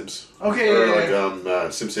 Sims. Okay, or, yeah, like,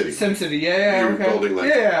 SimCity. SimCity, yeah, You're okay. building,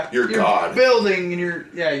 like, you're God. Building, and you're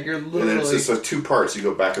literally... And then it's just, like, two parts you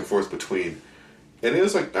go back and forth between. And it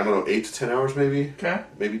was, like, I don't know, 8 to 10 hours, maybe? Okay.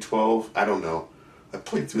 Maybe 12. I don't know. I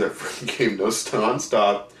played through that freaking game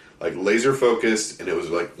non-stop, like, laser-focused, and it was,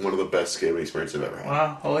 like, one of the best gaming experiences I've ever had.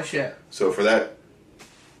 Wow, holy shit. So for that,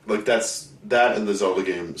 like, that and the Zelda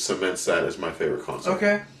game cements that as my favorite console.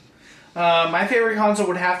 Okay. My favorite console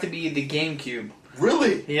would have to be the GameCube.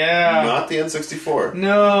 Really? Yeah. Not the N64.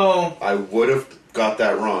 No. I would have got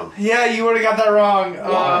that wrong. Yeah, you would have got that wrong.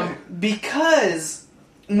 Why? because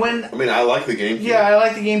when... I mean, I like the GameCube. Yeah, I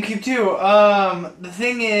like the GameCube too. The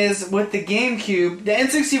thing is, with the GameCube, the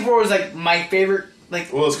N64 was like my favorite...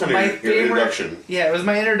 Well, it's kind of your introduction. Yeah, it was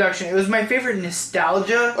my introduction. It was my favorite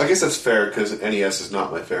nostalgia. I guess that's fair, because NES is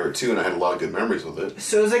not my favorite, too, and I had a lot of good memories with it.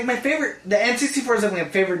 So it was like my favorite... The N64 is like my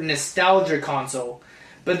favorite nostalgia console.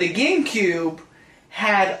 But the GameCube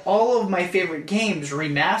had all of my favorite games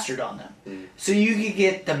remastered on them. Mm. So you could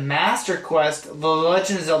get the Master Quest, the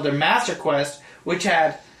Legend of Zelda Master Quest, which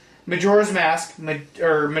had Majora's Mask had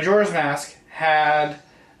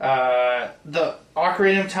the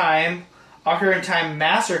Ocarina of Time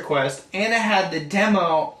Master Quest, and it had the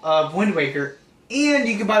demo of Wind Waker, and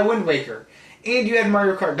you could buy Wind Waker, and you had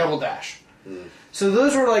Mario Kart Double Dash. Mm. So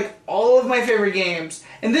those were like all of my favorite games,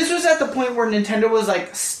 and this was at the point where Nintendo was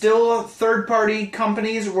like still third-party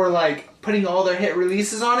companies were like putting all their hit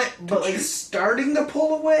releases on it, but like starting to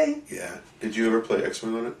pull away. Yeah. Did you ever play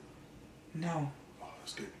X-Wing on it? No. Oh,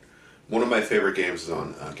 that's good. One of my favorite games is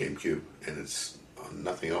on GameCube, and it's on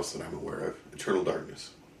nothing else that I'm aware of. Eternal Darkness.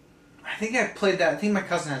 I think I played that. I think my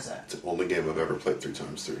cousin has that. It's the only game I've ever played 3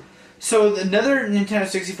 times through. So another Nintendo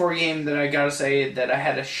 64 game that I gotta say that I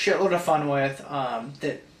had a shitload of fun with,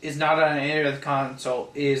 that is not on any other console,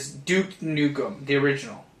 is Duke Nukem, the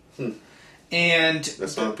original. And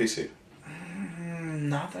that's not on PC.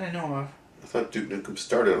 Not that I know of. I thought Duke Nukem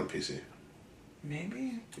started on PC.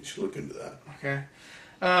 Maybe you should look into that. Okay.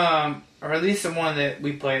 Or at least the one that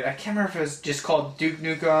we played. I can't remember if it was just called Duke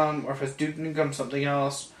Nukem or if it was Duke Nukem something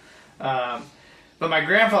else. But my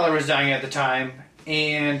grandfather was dying at the time,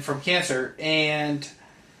 and from cancer, and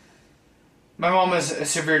my mom was a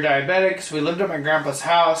severe diabetic, so we lived at my grandpa's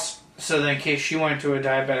house, so that in case she went into a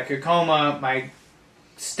diabetic coma, my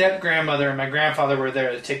step-grandmother and my grandfather were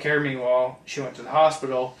there to take care of me while she went to the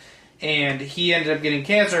hospital, and he ended up getting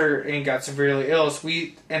cancer and got severely ill, so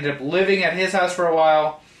we ended up living at his house for a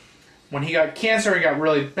while, when he got cancer and got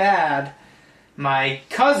really bad, my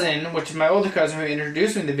cousin, which is my older cousin who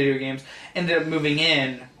introduced me to video games, ended up moving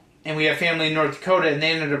in. And we have family in North Dakota, and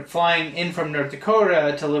they ended up flying in from North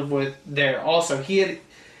Dakota to live with there also. The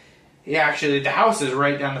house is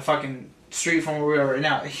right down the fucking street from where we are right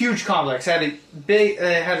now. A huge complex. It had a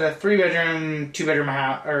 3-bedroom, 2-bedroom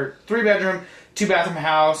house, or 3-bedroom, 2-bathroom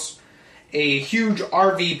house. A huge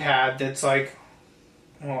RV pad that's like,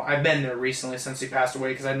 well, I've been there recently since he passed away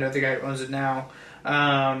because I know the guy who owns it now.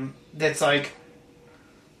 That's like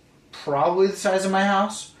probably the size of my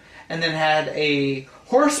house. And then had a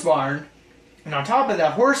horse barn, and on top of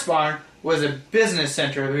that horse barn was a business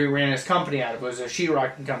center that he ran his company out of. It was a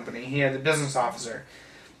sheetrocking company. He had the business officer.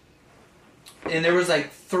 And there was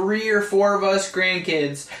like 3 or 4 of us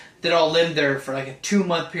grandkids that all lived there for like a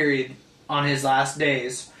 2-month period on his last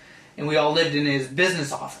days. And we all lived in his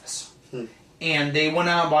business office. And they went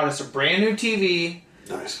out and bought us a brand new TV.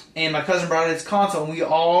 Nice. And my cousin brought his console, and we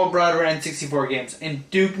all brought around 64 games. And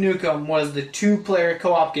Duke Nukem was the 2-player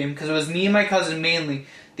co-op game, because it was me and my cousin mainly.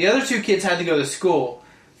 The other 2 kids had to go to school.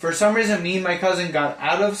 For some reason, me and my cousin got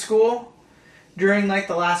out of school during like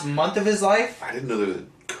the last month of his life. I didn't know there was a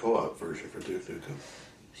co-op version for Duke Nukem.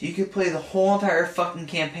 So you could play the whole entire fucking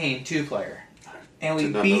campaign 2-player. And we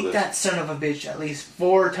beat that son of a bitch at least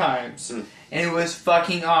 4 times. And it was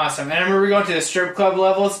fucking awesome. And I remember going to the strip club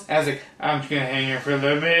levels. I was like, I'm just going to hang here for a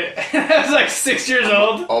little bit. I was like 6 years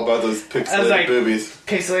old. All about those pixelated boobies.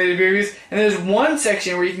 Pixelated boobies. And there's one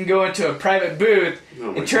section where you can go into a private booth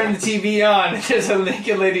and turn the TV on. And there's a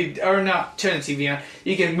naked lady, or not turn the TV on.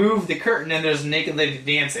 You can move the curtain and there's a naked lady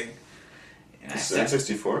dancing. Is that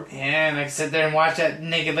 64? Yeah, and I sit there and watch that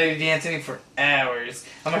naked lady dancing for hours.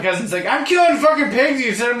 And my cousin's like, I'm killing fucking pigs,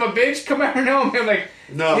 you son of a bitch. Come out and home. I'm like,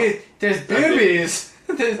 no. Dude, there's boobies.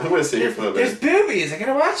 I'm going to sit here for a little bit. There's boobies. I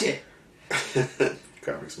gotta watch it.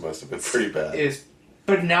 Graphics must have been pretty bad.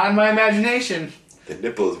 But not in my imagination. The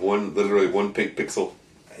nipple is literally one pink pixel.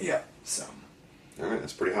 Yeah, so. Alright,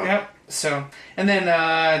 that's pretty hot. Yep, so. And then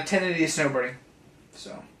 1080 snowboarding.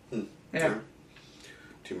 So. Yeah. Right.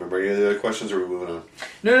 Do you remember any of the other questions, or are we moving on?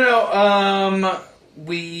 No.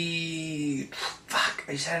 Fuck,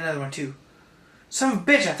 I just had another one too. Son of a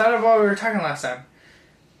bitch, I thought of what we were talking last time.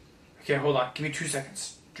 Okay, hold on. Give me 2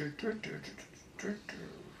 seconds.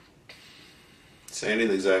 Say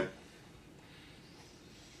anything, Zach.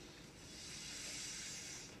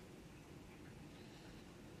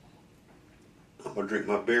 I'm going to drink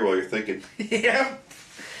my beer while you're thinking. Yeah.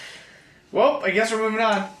 Well, I guess we're moving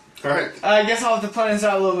on. Alright. I guess I'll have to plan this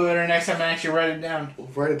out a little bit better next time and actually write it down. We'll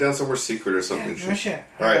write it down somewhere secret or something. Yeah, no shit.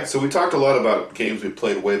 Alright, so we talked a lot about games we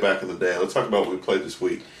played way back in the day. Let's talk about what we played this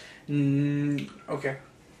week. Okay.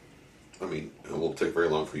 I mean, it won't take very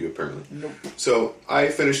long for you, apparently. Nope. So, I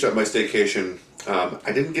finished up my staycation.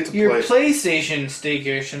 I didn't get to Your play... PlayStation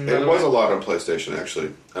StayCation, by It the was way. a lot on PlayStation,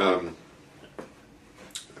 actually.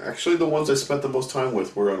 Actually, the ones I spent the most time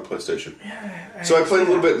with were on PlayStation. Yeah, So I played a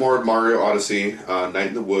little bit more Mario Odyssey, Night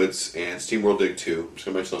in the Woods, and SteamWorld Dig 2. I'm just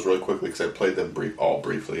going to mention those really quickly because I played them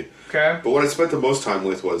briefly. Okay. But what I spent the most time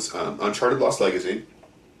with was Uncharted Lost Legacy.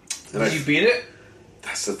 And Did you beat it?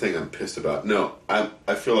 That's the thing I'm pissed about. No,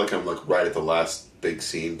 I feel like I'm like right at the last big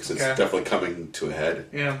scene because it's definitely coming to a head.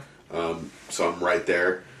 Yeah. So I'm right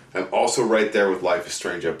there. I'm also right there with Life is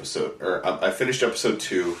Strange episode. I finished episode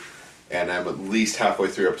 2, and I'm at least halfway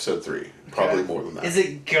through episode 3. Probably more than that. Is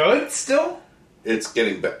it good still? It's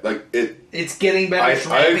getting better. It's getting better.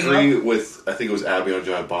 I agree with. I think it was Abby on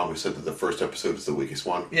Giant Bomb who said that the first episode is the weakest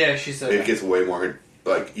one. Yeah, she said it gets way more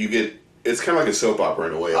you get. It's kind of like a soap opera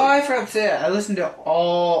in a way. Oh, I forgot to say that. I listened to a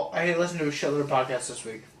shitload of podcasts this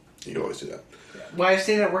week. You always do that. Yeah. Well, I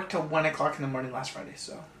stayed at work till 1 o'clock in the morning last Friday,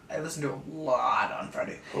 so I listened to a lot on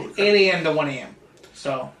Friday. 8 a.m. to 1 a.m.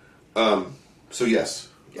 So. So yes,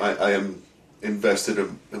 I am invested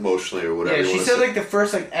emotionally or whatever. Yeah, she said like the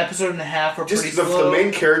first episode and a half were just pretty slow. The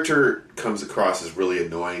main character comes across as really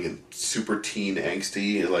annoying and super teen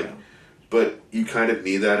angsty, and but you kind of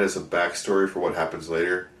need that as a backstory for what happens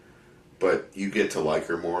later. But you get to like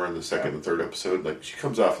her more in the second and third episode. Like, she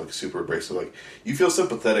comes off super abrasive. Like, you feel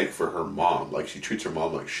sympathetic for her mom. Like, she treats her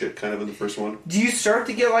mom like shit kind of in the first one. Do you start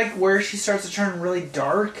to get where she starts to turn really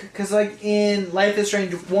dark? Because in Life is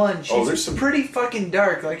Strange 1, she's pretty fucking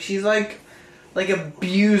dark. Like, she's like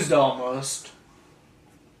abused almost.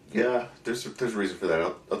 Yeah, there's a reason for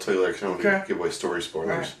that. I'll tell you later because I don't want to give away story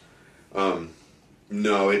spoilers. Right.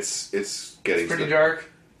 No, it's getting... It's pretty dark?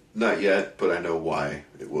 Not yet, but I know why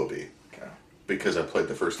it will be. Okay. Because I played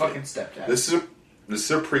the first game. Fucking stepdad. This is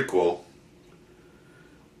a prequel.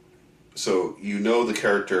 So you know the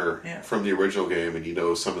character from the original game and you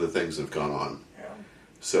know some of the things that have gone on. Yeah.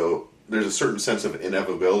 So there's a certain sense of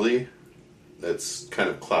inevitability that's kind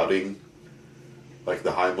of clouding like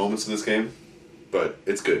the high moments of this game, but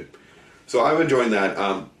it's good. So I'm enjoying that.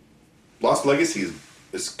 Lost Legacy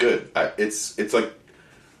is good. It's like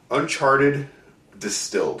Uncharted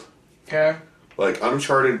distilled. Okay. Like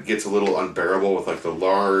Uncharted gets a little unbearable with like the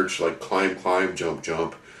large like climb,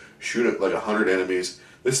 jump, shoot at like 100 enemies.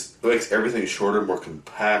 This makes everything shorter, more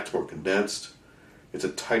compact, more condensed. It's a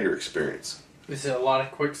tighter experience. Is it a lot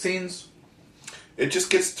of quick scenes? It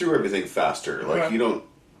just gets through everything faster. Like Okay. you don't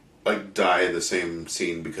like die in the same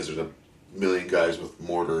scene because there's a million guys with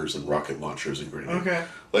mortars and rocket launchers and grenades. Okay.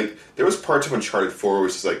 Like there was parts of Uncharted 4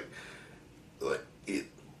 which is like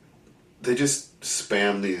they just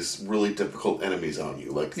spam these really difficult enemies on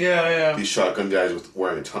you. Like these shotgun guys with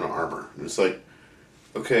wearing a ton of armor. And it's like,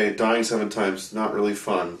 okay, dying 7 times not really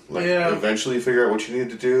fun. Like eventually you figure out what you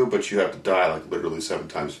need to do, but you have to die like literally 7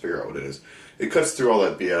 times to figure out what it is. It cuts through all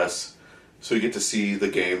that BS, so you get to see the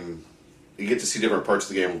game. You get to see different parts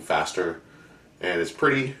of the game faster, and it's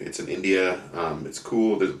pretty. It's in India. It's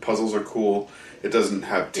cool. The puzzles are cool. It doesn't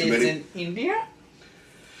have too many. It's in India?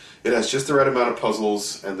 It has just the right amount of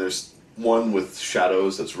puzzles, and there's one with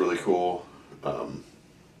shadows that's really cool.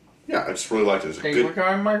 Yeah, I just really liked it. It's a They good. look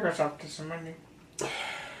on Microsoft to some money.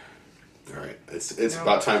 All right, it's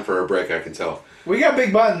about time for a break. I can tell. We got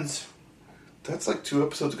big buttons. That's like 2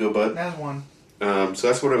 episodes ago, bud. That's one. So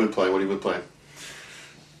that's what I've been playing. What have you been playing?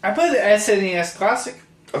 I played the SNES Classic.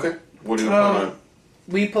 Okay, what have you been playing on?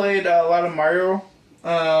 We played a lot of Mario.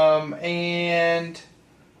 And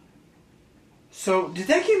so did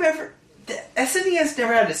that game ever? The SNES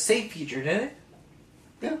never had a save feature, did it?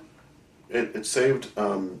 Yeah, it saved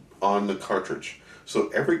on the cartridge. So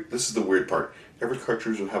this is the weird part. Every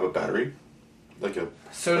cartridge would have a battery, like a.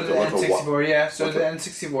 So like did the N64, yeah. So like the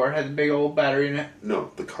N64 had the big old battery in it.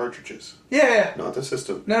 No, the cartridges, Yeah. not the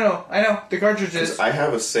system. No, I know. The cartridges. I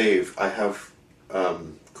have a save. I have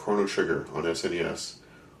Chrono Trigger on SNES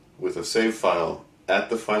with a save file at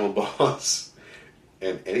the final boss.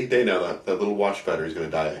 And any day now, that little watch battery is going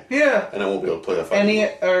to die. Yeah. And I won't be able to play that file anymore.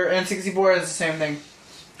 N64 has the same thing.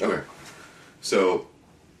 Okay. So,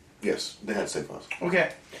 yes, they had save files.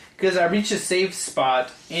 Okay. Because I reached a save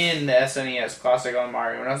spot in the SNES Classic on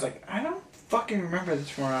Mario, and I was like, I don't fucking remember this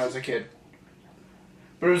from when I was a kid.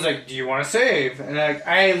 But it was like, do you want to save? And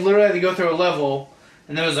I literally had to go through a level,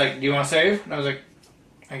 and then it was like, do you want to save? And I was like,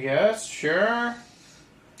 I guess, sure. I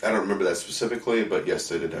don't remember that specifically, but yes,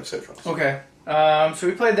 they did have save files. Okay. So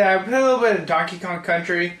we played that. We played a little bit of Donkey Kong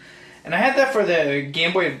Country, and I had that for the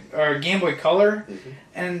Game Boy Color,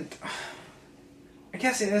 and I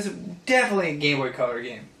guess it was definitely a Game Boy Color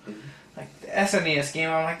game. Like the SNES game,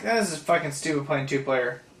 I'm like, this is fucking stupid playing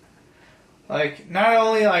 2-player. Like, not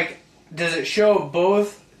only like does it show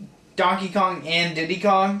both Donkey Kong and Diddy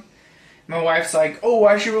Kong, my wife's like, oh,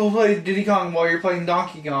 I should play Diddy Kong while you're playing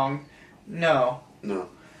Donkey Kong. No.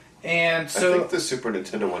 And so I think the Super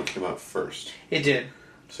Nintendo one came out first. It did.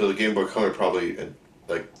 So the Game Boy Color probably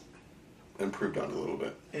improved on it a little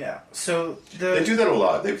bit. Yeah. So they do that a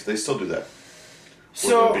lot. They still do that.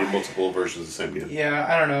 So there'll be multiple versions of the same game. Yeah,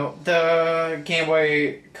 I don't know. The Game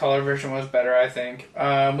Boy Color version was better, I think.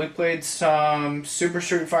 We played some Super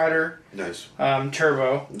Street Fighter. Nice.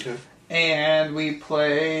 Turbo. Okay. And we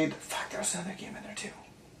played. Fuck, there was another game in there too.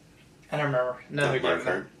 I don't remember. Another game. Mario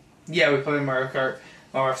Kart. Yeah, we played Mario Kart.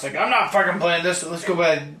 My wife's like, I'm not fucking playing this. Let's go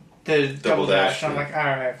play the Double Dash. And I'm like,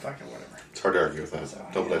 alright, fucking whatever. It's hard to argue with that. So,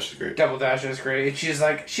 Double Dash is great. Double Dash is great. She's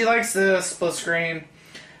like, she likes the split screen,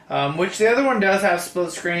 which the other one does have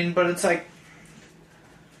split screen, but it's like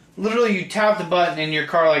literally you tap the button and your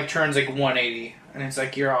car like turns like 180, and it's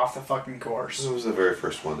like you're off the fucking course. It was the very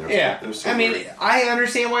first one. I mean, I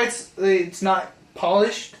understand why it's not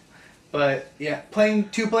polished, but yeah, playing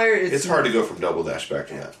 2-player, it's hard to go from Double Dash back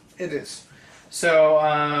to that. It is. So,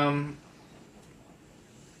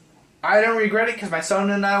 I don't regret it because my son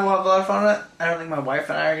and I will have a lot of fun with it. I don't think my wife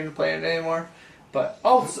and I are going to play it anymore. But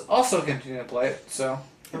I'll still continue to play it, so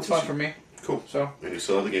it's fun for me. Cool. So and you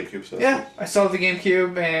still have the GameCube, so yeah, I still have the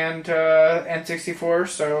GameCube and N64,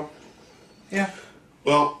 so yeah.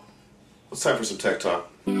 Well, it's time for some tech talk.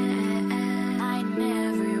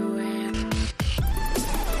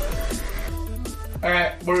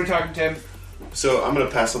 Alright, what are we talking, Tim? So I'm going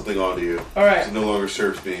to pass something on to you. Alright. It no longer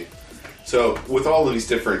serves me. So with all of these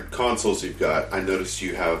different consoles you've got, I noticed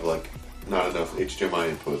you have like not enough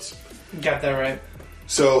HDMI inputs. Got that right.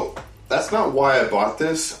 So that's not why I bought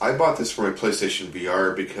this. I bought this for my PlayStation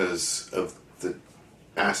VR because of the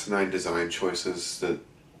asinine design choices that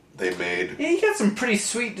they made. Yeah, you got some pretty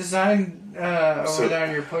sweet design over there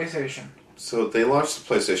on your PlayStation. So they launched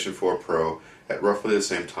the PlayStation 4 Pro, at roughly the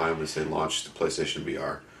same time as they launched the PlayStation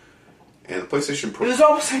VR. And the PlayStation Pro... It was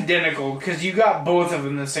almost identical, because you got both of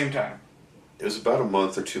them at the same time. It was about a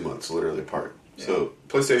month or 2 months, literally apart. Yeah. So,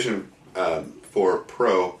 PlayStation 4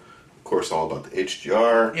 Pro, of course, all about the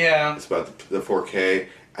HDR. Yeah. It's about the 4K.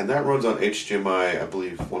 And that runs on HDMI, I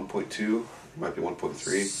believe, 1.2. Might be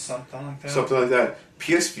 1.3. Something like that. Something like that.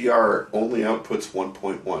 PSVR only outputs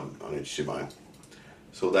 1.1 on HDMI.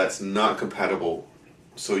 So that's not compatible.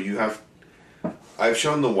 So you have... I've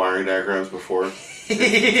shown the wiring diagrams before.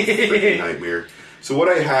 Freaking nightmare. So what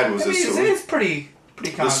I had was this... It's pretty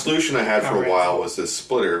the solution I had for a while was this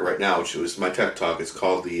splitter right now, which was my tech talk. It's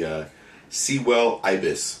called the Seawell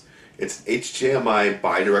Ibis. It's HDMI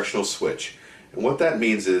bidirectional switch. And what that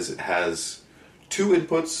means is it has 2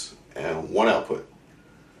 inputs and 1 output.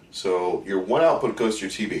 So your 1 output goes to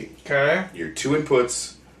your TV. Okay. Your 2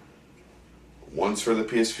 inputs, one's for the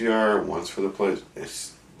PSVR, one's for the Play.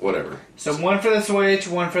 It's whatever. So 1 for the Switch,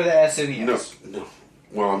 1 for the SNES. No.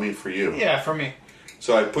 Well, I mean for you. Yeah, for me.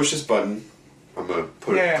 So I push this button. I'm going to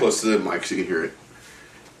put it close to the mic so you can hear it.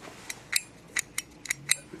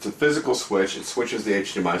 It's a physical switch. It switches the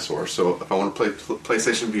HDMI source. So if I want to play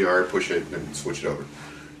PlayStation VR, I push it and switch it over.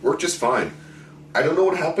 Worked just fine. I don't know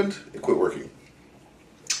what happened. It quit working.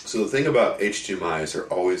 So the thing about HDMI is they're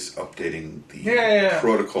always updating the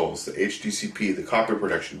protocols, the HDCP, the copy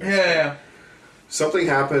protection. Basically. Something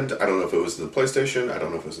happened. I don't know if it was in the PlayStation. I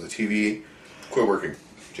don't know if it was in the TV. Quit working.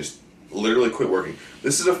 Just literally quit working.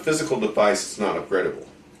 This is a physical device. It's not upgradable.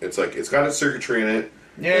 It's like it's got its circuitry in it.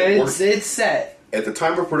 Yeah, it's set. At the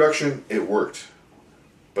time of production, it worked.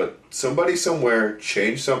 But somebody somewhere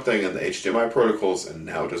changed something in the HDMI protocols, and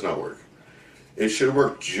now it does not work. It should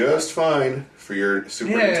work just fine for your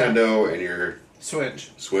Super Nintendo and your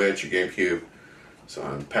Switch, your GameCube. So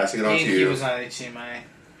I'm passing it on to you. GameCube was not HDMI.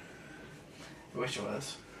 I wish it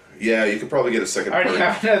was. Yeah, you could probably get a second. I already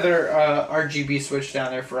have another RGB switch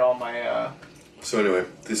down there for all my... So anyway,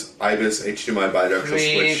 this IBIS HDMI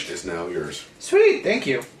bidirectional switch is now yours. Sweet, thank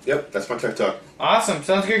you. Yep, that's my tech talk. Awesome,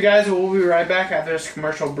 sounds good, guys. We'll be right back after this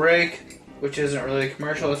commercial break, which isn't really a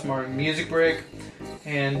commercial, it's more of a music break.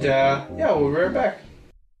 And we'll be right back.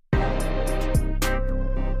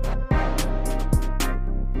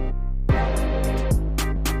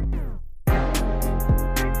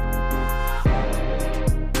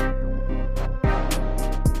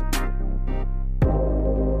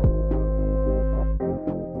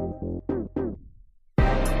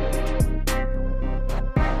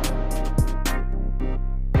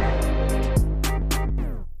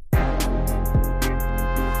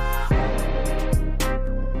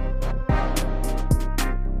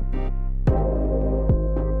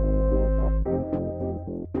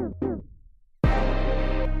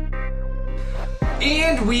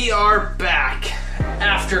 And we are back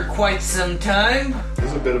after quite some time. It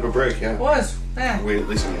was a bit of a break, yeah. It was. We at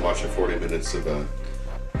least didn't watch 40 minutes of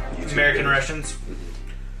YouTube American Russians.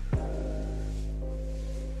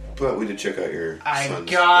 But we did check out your I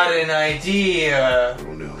got an idea.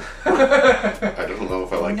 Oh no. I don't know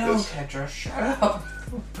if I like no, this. Tetra, shut up.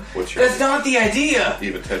 What's your That's not the idea.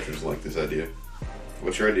 Even Tetra's like this idea.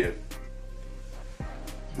 What's your idea?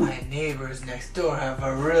 My neighbors next door have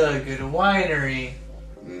a really good winery.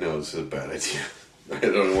 No, this is a bad idea. I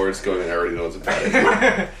don't know where it's going and I already know it's a bad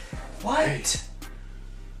idea. What? Hey.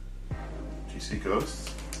 Do you see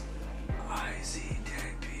ghosts? I see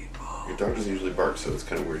dead people. Your dog doesn't usually bark, so it's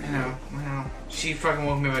kind of weird. I know. She fucking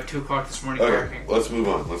woke me up at 2 o'clock this morning okay, barking. let's move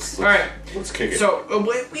on. Let's kick it. So,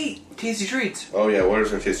 wait. Tasty treats. Oh yeah, what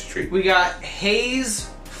is our tasty treat? We got Haze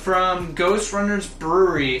from Ghost Runners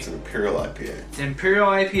Brewery. It's an Imperial IPA. It's an Imperial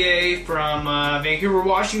IPA from Vancouver,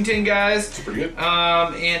 Washington, guys. It's pretty good.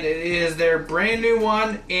 And it is their brand new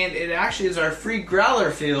one, and it actually is our free growler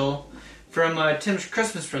fill from Tim's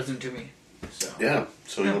Christmas present to me. So yeah.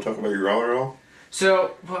 So you want to talk about your growler at all?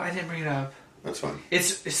 So, well, I didn't bring it up. That's fine.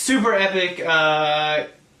 It's super epic.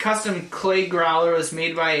 Custom clay growler was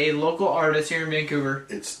made by a local artist here in Vancouver.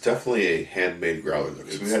 It's definitely a handmade growler, though,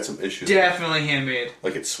 because we had some issues. Definitely handmade.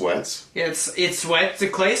 Like it sweats? Yeah, it sweats. The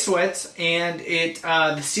clay sweats, and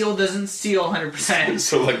the seal doesn't seal 100%.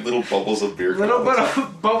 So like little bubbles of beer. Little bit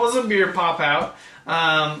of bubbles of beer pop out.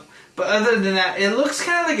 But other than that, it looks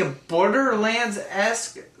kind of like a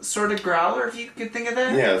Borderlands-esque sort of growler, if you could think of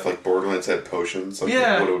that. Yeah, if like Borderlands had potions, like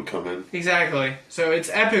what it would come in. Exactly. So it's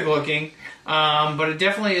epic looking, but it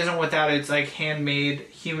definitely isn't without its like handmade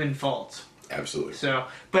human faults. Absolutely. So,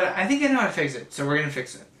 but I think I know how to fix it, so we're gonna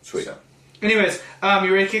fix it. Sweet. So. Anyways,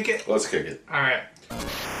 you ready to kick it? Let's kick it. All right.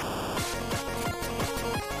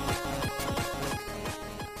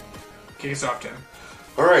 Kick us off, Tim.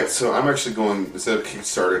 Alright, so I'm actually going, instead of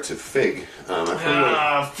Kickstarter, to Fig.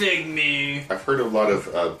 Fig me. I've heard a lot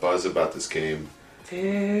of buzz about this game.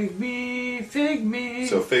 Fig me, fig me.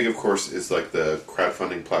 So Fig, of course, is like the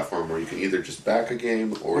crowdfunding platform where you can either just back a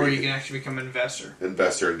game or you can actually become an investor.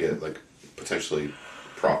 Investor and get like potentially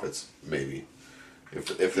profits, maybe.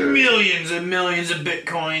 If there Millions and millions of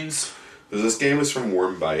bitcoins. This game is from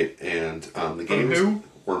Wormbite, and the game From is who?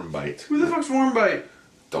 Wormbite. Who the fuck's Wormbite?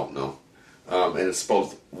 Don't know. And it's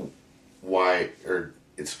spelled Y, or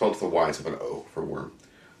it's spelled with a Y instead of an O for worm.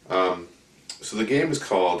 So the game is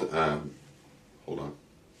called, hold on,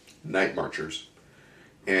 Night Marchers.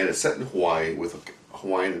 And it's set in Hawaii with a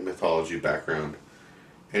Hawaiian mythology background.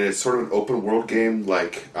 And it's sort of an open world game,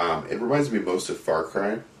 like, it reminds me most of Far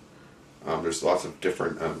Cry. There's lots of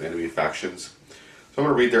different enemy factions. So I'm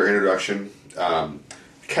going to read their introduction.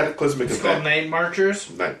 Cataclysmic It's event. called Night Marchers?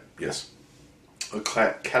 Yes. A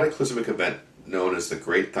cataclysmic event known as the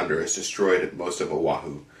Great Thunder has destroyed most of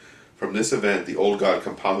Oahu. From this event, the old god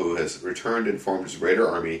Kampahu has returned and formed his Retor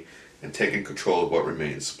army and taken control of what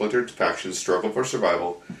remains. Splintered factions struggle for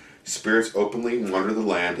survival. Spirits openly wander the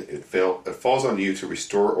land. It falls on you to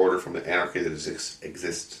restore order from the anarchy that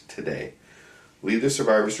exists today. Lead the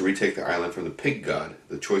survivors to retake the island from the pig god.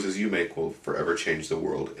 The choices you make will forever change the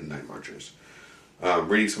world in Night Marchers.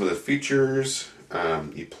 Reading some of the features,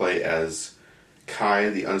 you play as Kai,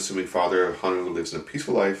 the unassuming father of Hanu, who lives in a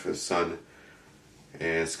peaceful life, his son,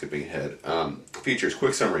 and skipping ahead. Features,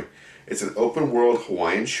 quick summary. It's an open-world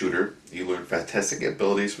Hawaiian shooter. You learn fantastic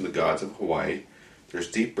abilities from the gods of Hawaii. There's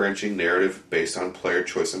deep branching narrative based on player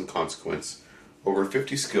choice and consequence. Over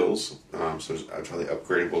 50 skills, so there's actually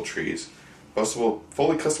upgradable trees.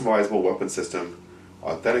 Fully customizable weapon system.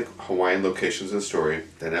 Authentic Hawaiian locations and story.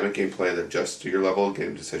 Dynamic gameplay that adjusts to your level of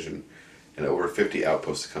game decision. And over 50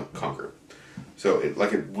 outposts to conquer. So it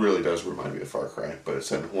really does remind me of Far Cry, but it's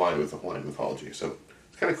set in Hawaii with the Hawaiian mythology. So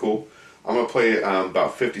it's kind of cool. I'm gonna play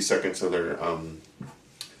about 50 seconds of their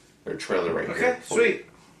trailer right here. Okay, sweet.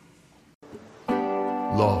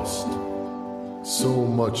 Lost. So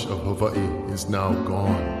much of Hawaii is now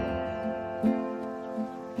gone.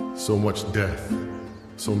 So much death.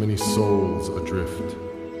 So many souls adrift.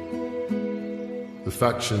 The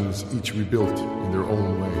factions each rebuilt in their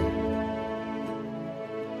own way.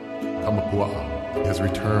 Kamapua'a has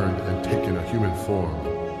returned and taken a human form.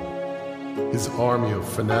 His army of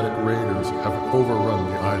fanatic raiders have overrun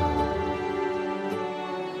the island.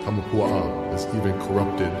 Kamapua'a has even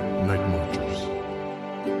corrupted Night Marchers.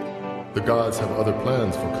 The gods have other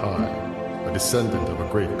plans for Kai, a descendant of a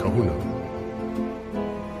great kahuna.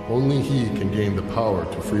 Only he can gain the power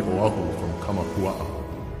to free Oahu from Kamapua'a.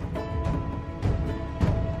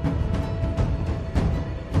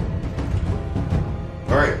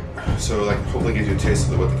 Alright, so hopefully gives you a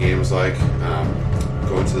taste of what the game is like.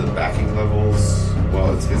 Go into the backing levels.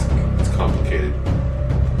 Well, it's complicated.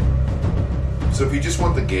 So if you just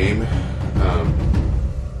want the game,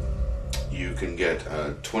 you can get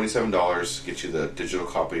 $27, get you the digital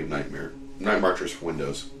copy of Night Marchers for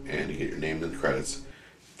Windows, and you get your name in the credits.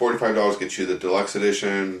 $45 gets you the deluxe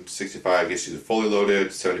edition, $65 gets you the fully loaded,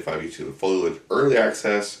 $75 gets you the fully loaded early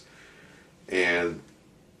access, and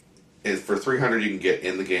for $300 you can get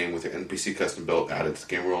in the game with your NPC custom built added to the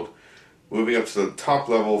game world. Moving up to the top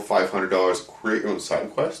level, $500, create your own side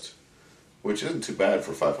quest, which isn't too bad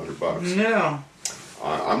for $500. No.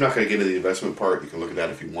 I'm not going to get into the investment part. You can look at that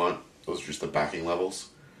if you want. Those are just the backing levels.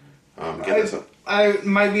 I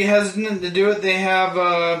might be hesitant to do it. They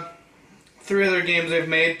have 3 other games they've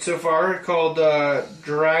made so far called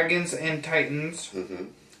Dragons and Titans,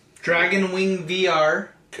 Dragon Wing VR.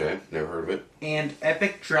 Okay, never heard of it. And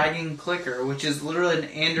Epic Dragon Clicker, which is literally an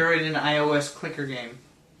Android and iOS clicker game.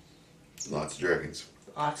 Lots of dragons.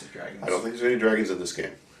 Lots of dragons. I don't think there's any dragons in this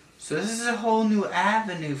game. So this is a whole new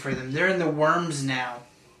avenue for them. They're in the worms now.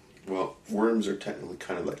 Well, worms are technically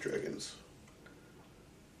kind of like dragons.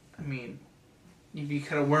 I mean, if you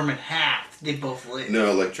cut a worm in half, they both live.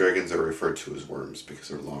 No, like dragons are referred to as worms because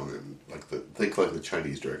they're long and think like the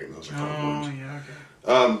Chinese dragon. Those are called worms. Oh, yeah,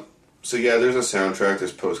 okay. So yeah, there's a soundtrack,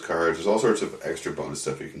 there's postcards, there's all sorts of extra bonus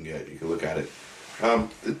stuff you can get. You can look at it.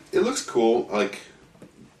 It looks cool. Like,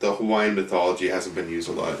 the Hawaiian mythology hasn't been used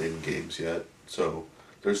a lot in games yet, so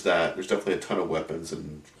there's that. There's definitely a ton of weapons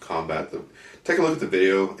and combat. Take a look at the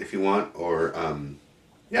video if you want, or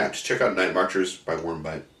just check out Night Marchers by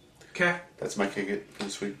Wormbite. Okay. That's my kick it for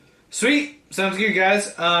this week. Sweet. Sounds good,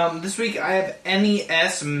 guys. This week I have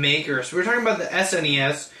NES Maker. So we're talking about the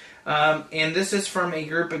SNES. And this is from a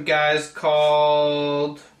group of guys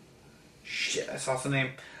called... Shit, I saw the name.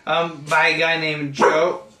 By a guy named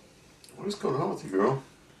Joe. What is going on with you, girl?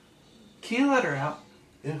 Can you let her out?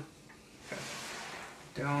 Yeah. Okay.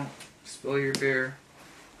 Don't spill your beer.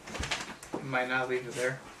 You might not leave it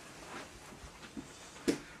there.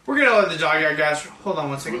 We're gonna let the dog out, guys. Hold on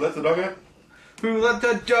one second. Who let the dog out? Who let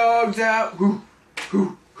the dogs out? Who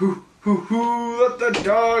let the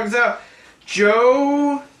dogs out?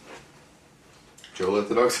 Joe Let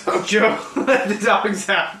the dogs out? Joe let the dogs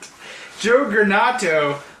out. Joe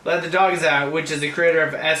Granato let the dogs out, which is the creator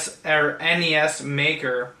of NES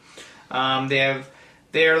Maker.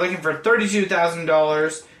 They are looking for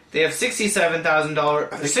 $32,000. They have $67,000.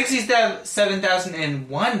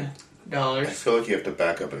 $67,001. I feel like you have to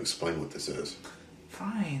back up and explain what this is.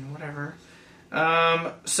 Fine, whatever.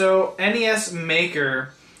 So NES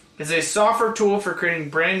Maker is a software tool for creating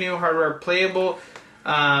brand new hardware playable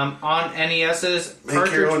on NES's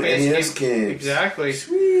Make your own NES games. Exactly.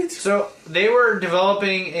 Sweet. So they were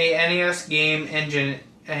developing a NES game engine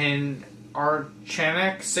in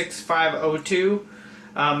Archanic 6502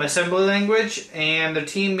 assembly language, and the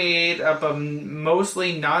team made up of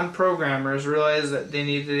mostly non-programmers realized that they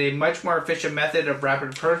needed a much more efficient method of rapid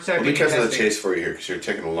prototyping. Let me cut to the chase for you here, because you're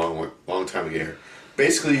taking a long time to get here.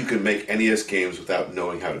 Basically, you can make NES games without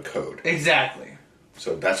knowing how to code. Exactly.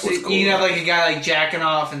 So that's what's cool. You can have like a guy like jacking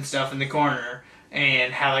off and stuff in the corner,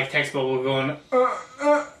 and have like text bubble going.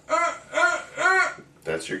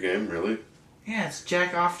 That's your game, really? Yeah, it's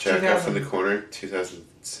jack off. Jack off in the corner,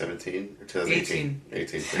 2017 or 2018.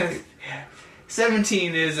 18. Yeah.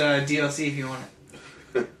 17 is DLC if you want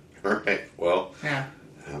it. All right. Well. Yeah.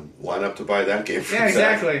 Line up to buy that game. Yeah,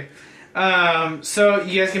 exactly. So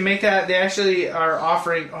you guys can make that. They actually are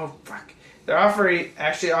offering. Oh fuck. They're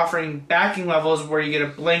offering backing levels where you get a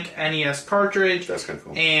blank NES cartridge. That's kind of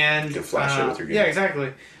cool. And you can flash it with your game. Yeah,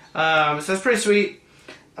 exactly. So that's pretty sweet.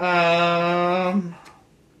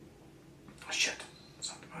 Shit.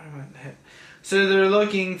 So they're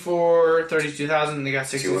looking for 32,000. They got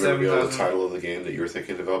 67,000. Do you want to reveal the title of the game that you were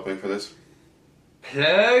thinking of developing for this?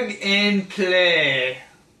 Plug and play.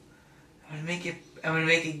 I'm gonna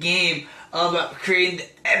make a game all about creating the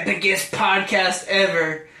epicest podcast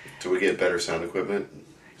ever. Do we get better sound equipment?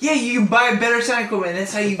 Yeah, you buy better sound equipment.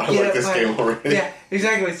 That's how you get I like this game already. Yeah,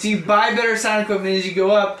 exactly. So you buy better sound equipment as you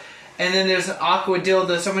go up, and then there's an Aqua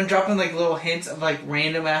Dildo. Someone dropping like little hints of like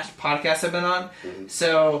random ass podcasts I've been on. Mm-hmm.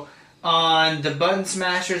 So on the Button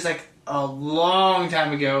Smashers, like a long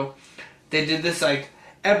time ago, they did this like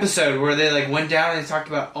episode where they like went down and talked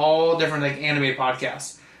about all different like anime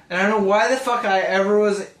podcasts. And I don't know why the fuck I ever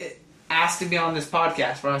was asked to be on this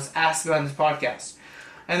podcast, but I was asked to be on this podcast.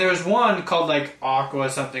 And there was one called like Aqua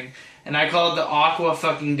something, and I called it the Aqua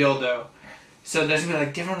fucking Dildo. So there's gonna be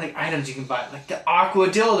like different like items you can buy, like the Aqua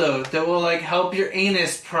Dildo that will like help your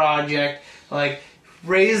anus project, like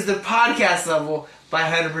raise the podcast level by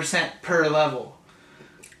 100% per level.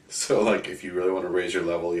 So like if you really want to raise your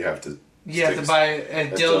level, you have to buy a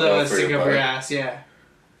dildo and stick up your ass, yeah.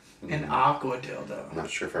 An Aqua Dildo. I'm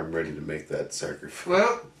not sure if I'm ready to make that sacrifice.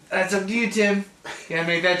 Well, that's up to you, Tim. You gotta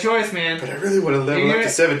make that choice, man. But I really want to level up to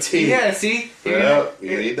 17. Yeah, see? Well,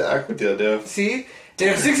 you need the Aqua Dildo. See? They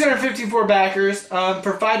have 654 backers.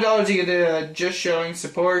 For $5, you get just showing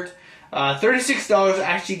support. $36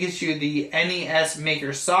 actually gets you the NES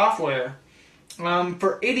Maker software.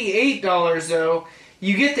 For $88, though,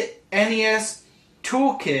 you get the NES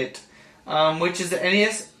Toolkit, which is the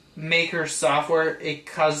NES Maker software, a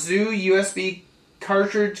Kazoo USB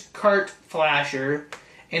cartridge cart flasher,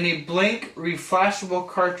 and a blank reflashable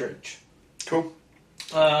cartridge. Cool.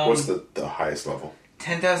 What's the highest level?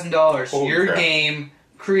 $10,000. Your crap. Game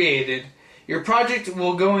created. Your project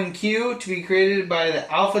will go in queue to be created by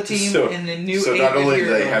the alpha team in the new. So not only do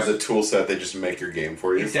they have the tool set, they just make your game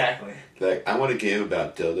for you. Exactly. Like, I want a game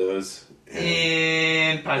about dildos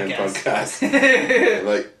and podcasts.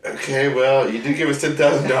 Like, okay, well, you did give us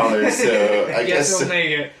 $10,000, so I guess we'll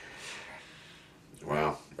make it.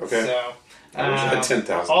 Wow. Okay. So. I wish I had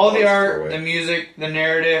 $10,000. All the art, the music, the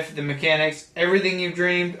narrative, the mechanics, everything you've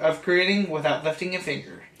dreamed of creating without lifting a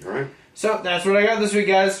finger. Alright. So, that's what I got this week,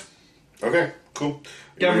 guys. Okay, cool.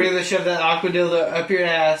 Don't forget to shove that Aqua Dildo up your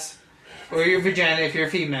ass or your vagina if you're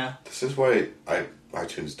a female. This is why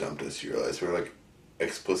iTunes dumped us, you realize. We're like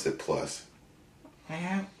explicit plus.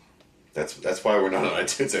 Yeah. That's why we're not on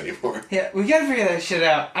iTunes anymore. Yeah, we gotta figure that shit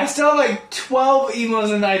out. I still have like 12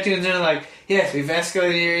 emails in iTunes and they're like, yes, we've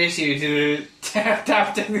escalated your issue to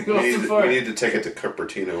top technical support. We need to take it to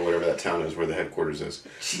Cupertino, whatever that town is, where the headquarters is.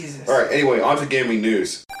 Jesus. Alright, anyway, on to gaming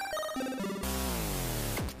news.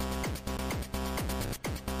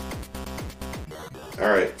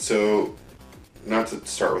 Alright, so, not to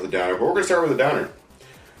start with a downer, but we're going to start with a downer.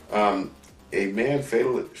 A man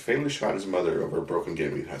fatally shot his mother over a broken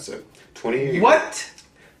gaming headset. 28. What?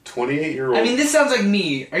 28-year-old... I mean, this sounds like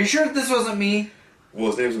me. Are you sure this wasn't me? Well,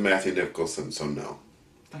 his name's Matthew Nicholson, so no.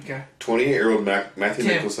 Okay. 28-year-old Matthew Tim,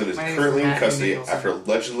 Nicholson is my name's currently in Matthew custody Nicholson. after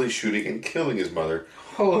allegedly shooting and killing his mother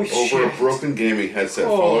Holy over shit. a broken gaming headset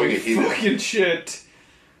Holy fucking shit.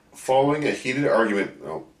 following a heated argument.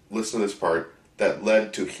 Oh, listen to this part. That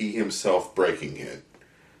led to he himself breaking it.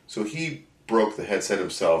 So he broke the headset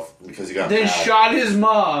himself because he got Then mad, shot his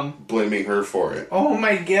mom. blaming her for it. Oh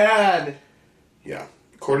my god. Yeah.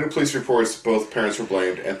 According to police reports, both parents were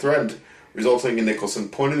blamed and threatened, resulting in Nicholson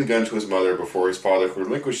pointing the gun to his mother before his father could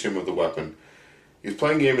relinquish him of the weapon. He was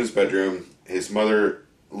playing a game in his bedroom. His mother,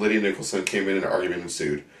 Lydia Nicholson, came in and an argument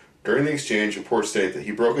ensued. During the exchange, reports state that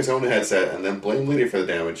he broke his own headset and then blamed Lydia for the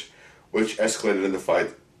damage, which escalated in the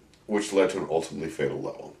fight, which led to an ultimately fatal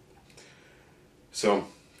level. So,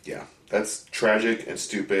 yeah, that's tragic and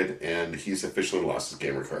stupid, and he's officially lost his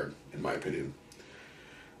gamer card, in my opinion.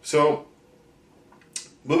 So,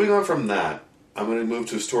 moving on from that, I'm going to move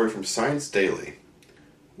to a story from Science Daily,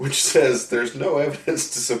 which says there's no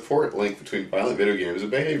evidence to support link between violent video games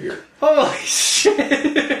and behavior. Holy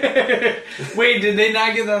shit. Wait, did they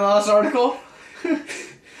not get that last article?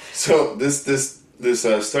 So this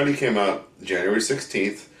study came out January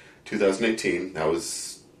 16th, 2018. That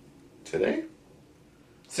was today?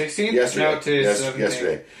 16? Yesterday. No, today's 17.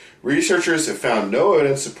 Yesterday. Researchers have found no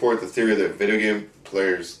evidence to support the theory that video game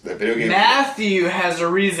Matthew has a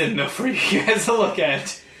reason though for you guys to look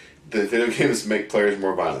at. The video games make players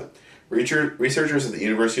more violent. Researchers at the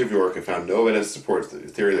University of York have found no evidence to support the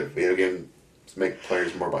theory that video games make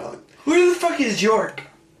players more violent. Who the fuck is York?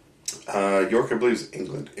 York, I believe, is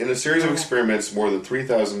England. In a series of experiments, more than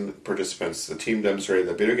 3,000 participants, the team demonstrated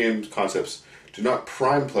that video game concepts do not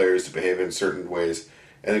prime players to behave in certain ways,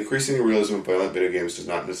 and increasing the realism of violent video games does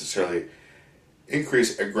not necessarily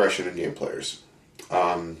increase aggression in game players.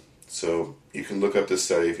 So you can look up this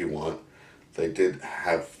study if you want. They did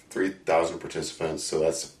have 3,000 participants, so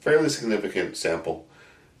that's a fairly significant sample.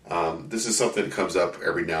 This is something that comes up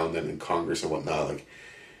every now and then in Congress and whatnot, like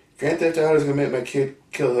Grand Theft Auto is going to make my kid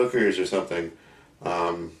kill hookers or something.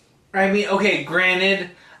 I mean, okay,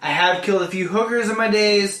 granted, I have killed a few hookers in my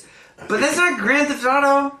days, but that's not Grand Theft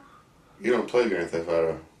Auto. You don't play Grand Theft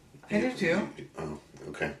Auto. I do too. Oh,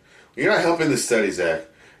 okay. Well, you're not helping the study, Zach.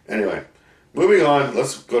 Anyway, moving on,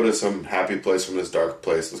 let's go to some happy place from this dark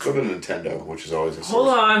place. Let's go to Nintendo, which is always a source.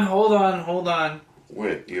 Hold on.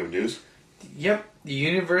 Wait, you have news? Yep. The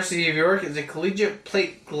University of York is a collegiate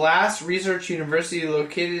plate glass research university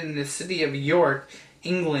located in the city of York,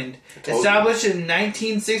 England. Established in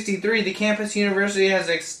 1963, the campus university has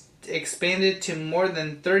expanded to more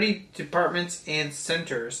than 30 departments and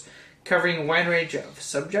centers, covering a wide range of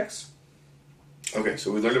subjects. Okay,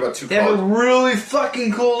 so we learned about two They have a colleges. really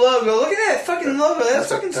fucking cool logo. Look at that fucking logo. That's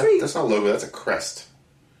fucking sweet. That's not a logo, that's a crest.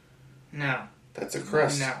 No. That's a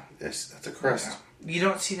crest. No. Yes, that's a crest. No. You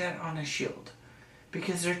don't see that on a shield.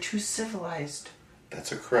 Because they're too civilized.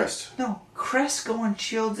 That's a crest. No, crests go on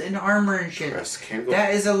shields and armor and shit. Crest can go.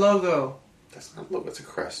 That is a logo. That's not a logo, it's a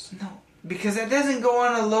crest. No, because that doesn't go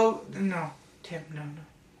on a logo. No, Tim, no.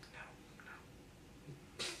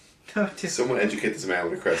 No, Tim. Someone educate this man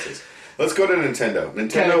what a crest is. Let's go to Nintendo.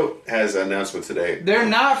 Nintendo has an announcement today. They're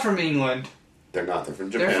not from England. They're not. They're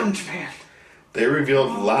from Japan. They're from Japan. They revealed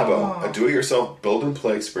Labo, a do-it-yourself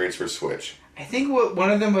build-and-play experience for Switch. I think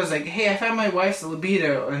one of them was like, hey, I found my wife's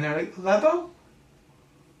libido. And they're like, Labo?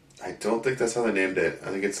 I don't think that's how they named it. I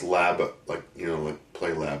think it's Lab, like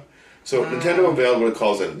Play Lab. So Nintendo unveiled what it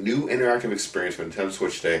calls a new interactive experience for Nintendo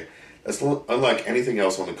Switch Day that's unlike anything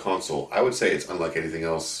else on the console. I would say it's unlike anything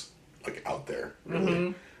else like out there,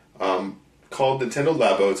 really. Called Nintendo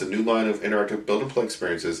Labo, it's a new line of interactive build-and-play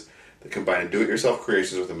experiences that combine do-it-yourself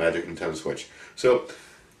creations with the magic Nintendo Switch. So,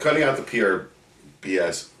 cutting out the PR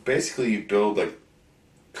BS, basically you build like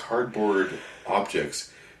cardboard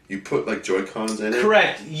objects. You put like Joy-Cons in it.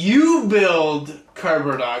 Correct. You build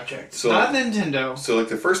cardboard objects, not Nintendo. So like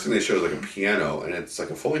the first thing they show is like a piano, and it's like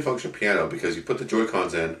a fully functional piano because you put the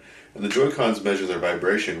Joy-Cons in, and the Joy-Cons measure their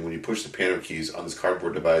vibration when you push the piano keys on this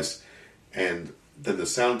cardboard device, and then the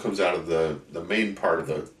sound comes out of the main part of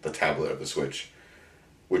the tablet of the Switch,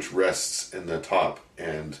 which rests in the top.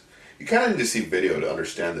 And you kind of need to see video to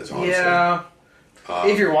understand this, honestly. Yeah.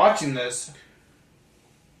 If you're watching this.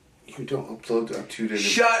 You don't upload up to...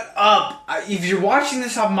 Shut up! If you're watching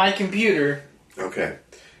this off my computer... Okay.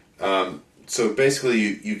 So basically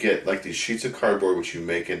you get like these sheets of cardboard which you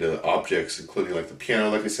make into objects, including like the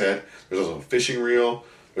piano, like I said. There's also a fishing reel.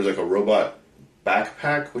 There's like a robot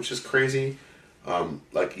backpack, which is crazy.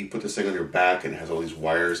 Like you put this thing on your back and it has all these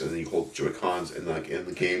wires, and then you hold Joy-Cons, and like in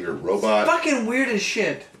the game you're a robot. Fucking weird as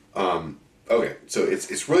shit. Okay, so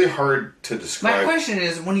it's really hard to describe. My question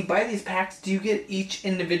is, when you buy these packs, do you get each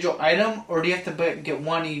individual item, or do you have to get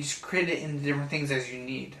one and you just create it into different things as you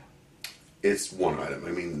need? It's one item.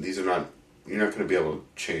 I mean, these are not... You're not going to be able to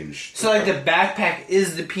change... So, like, the backpack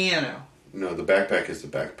is the piano? No, the backpack is the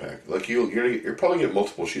backpack. Like, you're probably get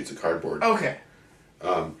multiple sheets of cardboard. Okay.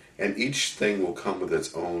 And each thing will come with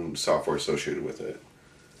its own software associated with it.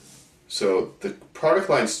 So, the product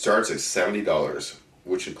line starts at $70,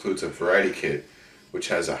 which includes a variety kit, which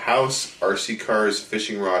has a house, RC cars,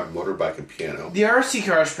 fishing rod, motorbike, and piano. The RC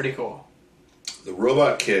car is pretty cool. The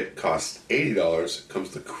robot kit costs $80.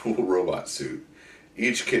 Comes with a cool robot suit.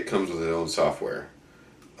 Each kit comes with its own software.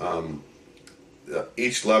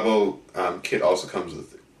 Each level kit also comes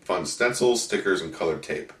with fun stencils, stickers, and colored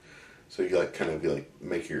tape. So you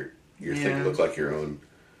make your thing look like your own.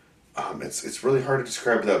 It's really hard to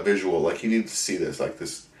describe without visual. Like, you need to see this. Like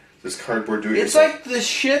this cardboard doing. It's like the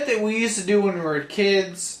shit that we used to do when we were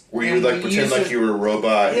kids. Where you would pretend like you were a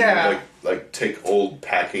robot. Yeah. And like take old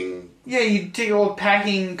packing. Yeah, you take old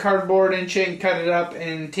packing cardboard and shit and cut it up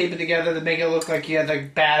and tape it together to make it look like you had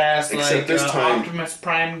like badass Except this time, Optimus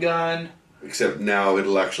Prime gun. Except now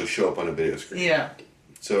it'll actually show up on a video screen. Yeah.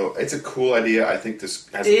 So it's a cool idea. I think this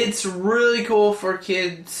has... It's really cool for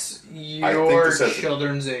kids your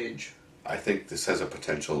children's age. I think this has a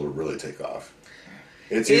potential to really take off.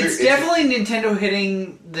 It's definitely Nintendo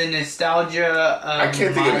hitting the nostalgia. I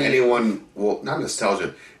can't think of anyone. Well, not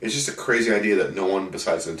nostalgia. It's just a crazy idea that no one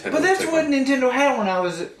besides Nintendo. But that's what Nintendo had when I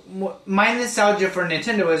was. My nostalgia for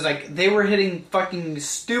Nintendo is like they were hitting fucking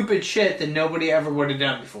stupid shit that nobody ever would have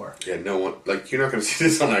done before. Yeah, no one. Like, you're not going to see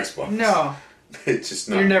this on Xbox. No, it's just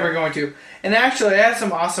not. You're never going to. And actually, I have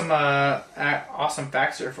some awesome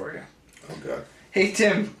facts here for you. Oh god. Hey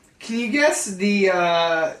Tim, can you guess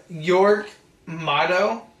the York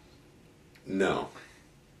motto? No.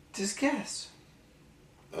 Just guess.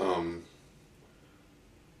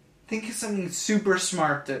 Think of something super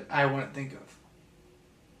smart that I wouldn't think of.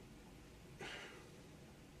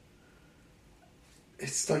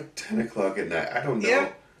 It's like 10 o'clock at night. I don't know.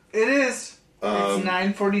 Yep, it is. It's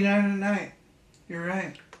 9:49 at night. You're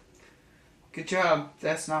right. Good job.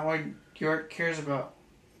 That's not what York cares about.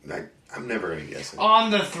 I'm never going to guess it. On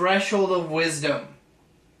the threshold of wisdom.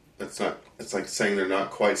 That's not... It's like saying they're not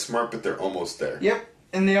quite smart, but they're almost there. Yep.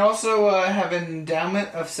 And they also have an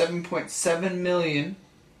endowment of $7.7 million.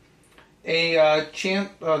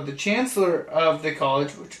 The chancellor of the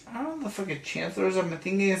college, which I don't know what the fucking chancellor is. I'm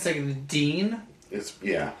thinking it's like the dean. It's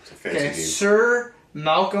a fancy dean. Sir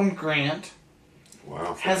Malcolm Grant.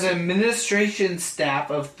 Wow. Has an administration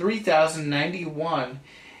staff of 3,091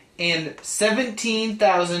 and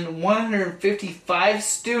 17,155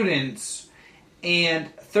 students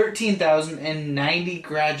and 13,090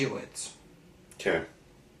 graduates. Okay.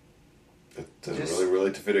 That doesn't really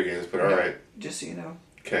relate to video games, but alright. Just so you know.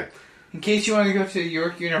 Okay. In case you want to go to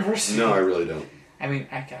York University. No, I really don't. I mean,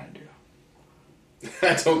 I kind of do.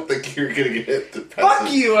 I don't think you're going to get it.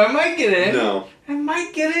 Fuck you! I might get in. No. I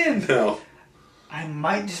might get in. No. I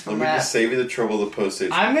might just put Let me just save you the trouble of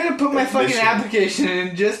postage. I'm going to put my fucking application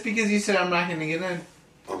in just because you said I'm not going to get in.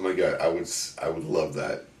 Oh my god, I would love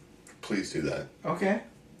that. Please do that. Okay.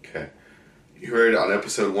 Okay. You heard on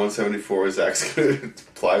episode 174, Zach's going to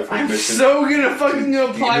apply for admission. I'm so going to fucking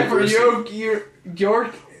apply for York.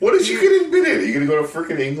 What did you get admitted? Are you going to go to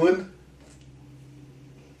frickin' England?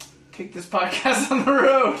 Take this podcast on the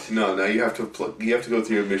road. No, now you have to go through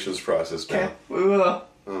the admissions process now. Okay, we will.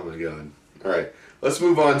 Oh my god. Alright, let's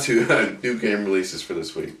move on to new game releases for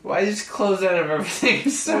this week. Why just close out of everything?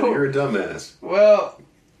 So well, you're a dumbass. Well,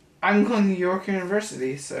 I'm going to York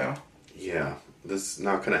University, so... Yeah, this is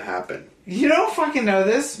not going to happen. You don't fucking know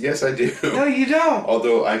this. Yes, I do. No, you don't.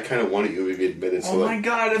 Although I kind of wanted you to be admitted. Oh my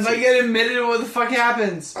god, if I get admitted, what the fuck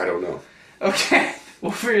happens? I don't know. Okay,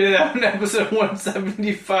 we'll figure it out in episode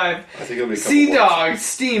 175. I think it'll be a couple Sea Dog,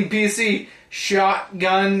 Steam, PC,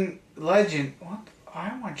 Shotgun Legend. What?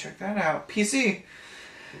 I want to check that out. PC.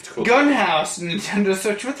 It's cool. Gunhouse, Nintendo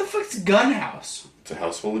Switch. What the fuck's Gunhouse? It's a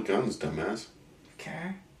house full of guns, dumbass.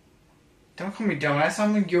 Okay. Don't call me dumbass.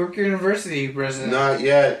 I'm a York University resident. Not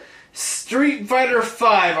yet. Street Fighter V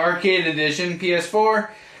Arcade Edition, PS4.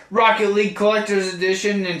 Rocket League Collector's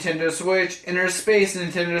Edition, Nintendo Switch. Inner Space,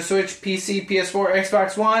 Nintendo Switch, PC, PS4,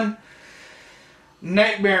 Xbox One.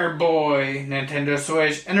 Nightmare Boy, Nintendo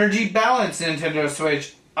Switch. Energy Balance, Nintendo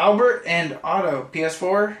Switch. Albert and Otto,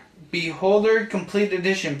 PS4. Beholder Complete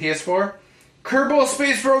Edition, PS4. Kerbal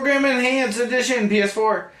Space Program Enhanced Edition,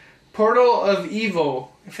 PS4. Portal of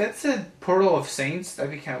Evil. If that said Portal of Saints,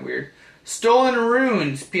 that'd be kind of weird. Stolen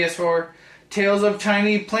Runes, PS4. Tales of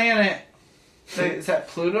Tiny Planet. Is that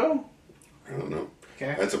Pluto? I don't know.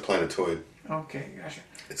 Okay. That's a planetoid. Okay, gotcha.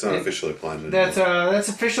 It's not officially a planet. That's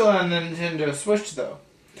official on the Nintendo Switch, though.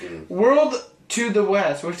 World to the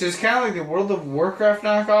West, which is kind of like the World of Warcraft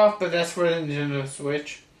knockoff, but that's for the Nintendo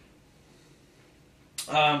Switch.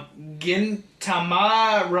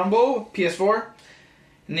 Gintama Rumble, PS4.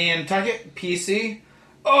 Nantucket, PC.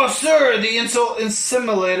 Oh, sir, the Insult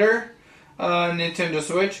Simulator, Nintendo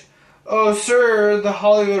Switch. Oh, sir, the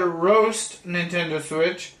Hollywood Roast, Nintendo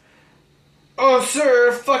Switch. Oh,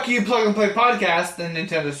 sir, fuck you, Plug and Play Podcast, the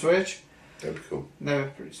Nintendo Switch. That'd be cool. That would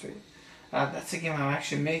be pretty sweet. That's a game I'm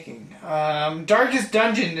actually making. Darkest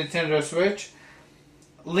Dungeon, Nintendo Switch.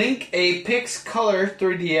 Link Apex Color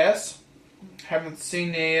 3DS. Haven't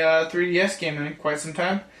seen a 3DS game in quite some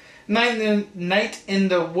time. Night in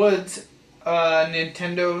the Woods,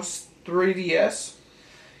 Nintendo 3DS.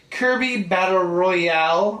 Kirby Battle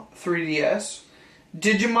Royale 3DS.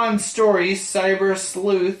 Digimon Story Cyber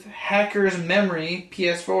Sleuth Hacker's Memory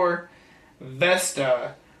PS4.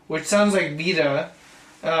 Vesta, which sounds like Vita,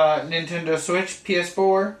 Nintendo Switch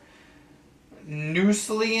PS4.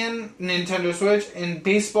 Nooselian Nintendo Switch, and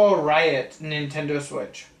Baseball Riot Nintendo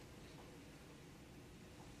Switch.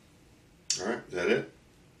 Alright, is that it?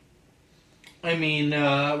 I mean,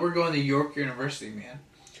 we're going to York University, man.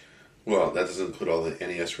 Well, that doesn't include all the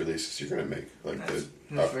NES releases you're going to make. Like That's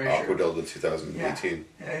the very Aqua true. Delta 2018.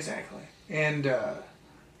 Yeah, exactly. And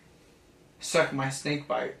Suck My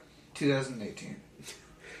SnakeByte 2018.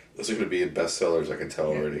 Those are going to be bestsellers, I can tell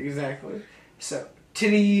already. Exactly. So,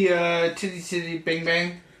 Titty Bang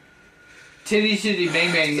Bang. Titty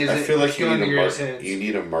Bang Bang is I feel like going to your heads. you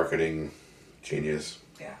need a marketing genius.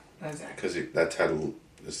 Yeah, exactly. Because that title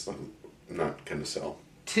is not going to sell.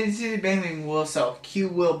 Titty Bang Bang will sell. Q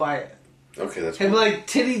will buy it. Okay, that's He'll be fine. like,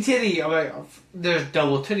 titty. I'm like, there's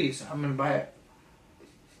double titties. I'm going to buy it.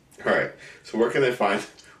 Alright, so where can they find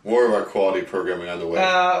more of our quality programming on the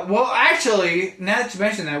web? Well, actually, now that you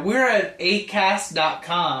mention that, we're at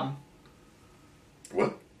acast.com.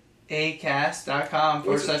 What? acast.com /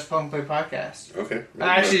 plug and play podcast. Okay.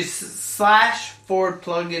 Actually, /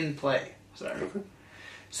 plug and play. Sorry. Okay.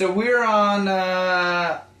 So we're on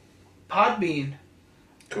Podbean.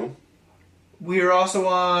 Cool. We're also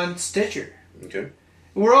on Stitcher. Okay.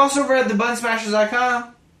 We're also over at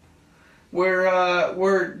thebunsmashers.com.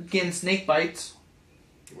 We're getting snake bites.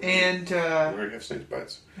 And We already have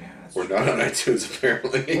SnakeBytes. yeah, that's We're not on iTunes,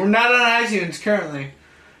 apparently. We're not on iTunes currently.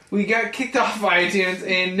 We got kicked off of iTunes,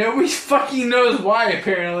 and nobody fucking knows why,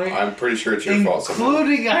 apparently. I'm pretty sure it's your fault somehow.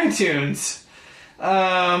 Including iTunes.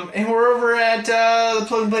 And we're over at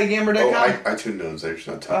theplugandplaygamer.com. Oh, iTunes knows. They're just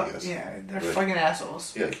not telling us. Yeah, they're Really? fucking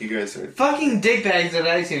assholes. Yeah, you guys are... Fucking dickbags at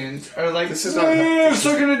iTunes are like, This is not-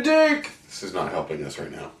 sucking a dick. This is not helping us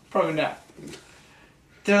right now. Probably not.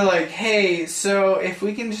 They're like, hey, so if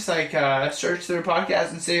we can just like search their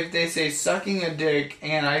podcast and see if they say sucking a dick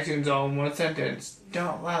and iTunes all in one sentence,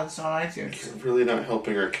 don't allow this on iTunes. You're really not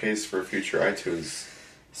helping our case for future iTunes.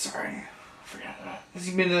 Sorry, I forgot that. This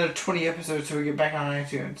has been another 20 episodes till we get back on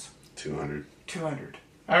iTunes. 200. 200.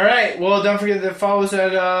 Alright, well, don't forget to follow us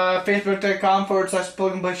at facebook.com /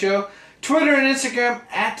 plug and play show, Twitter and Instagram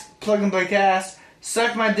at plug and play cast,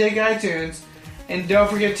 suck my dick iTunes, and don't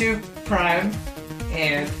forget to prime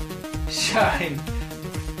and shine.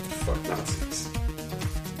 Fuck Nazis.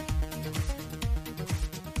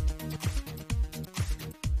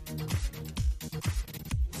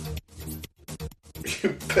 You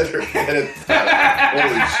better edit that.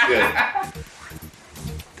 Holy shit.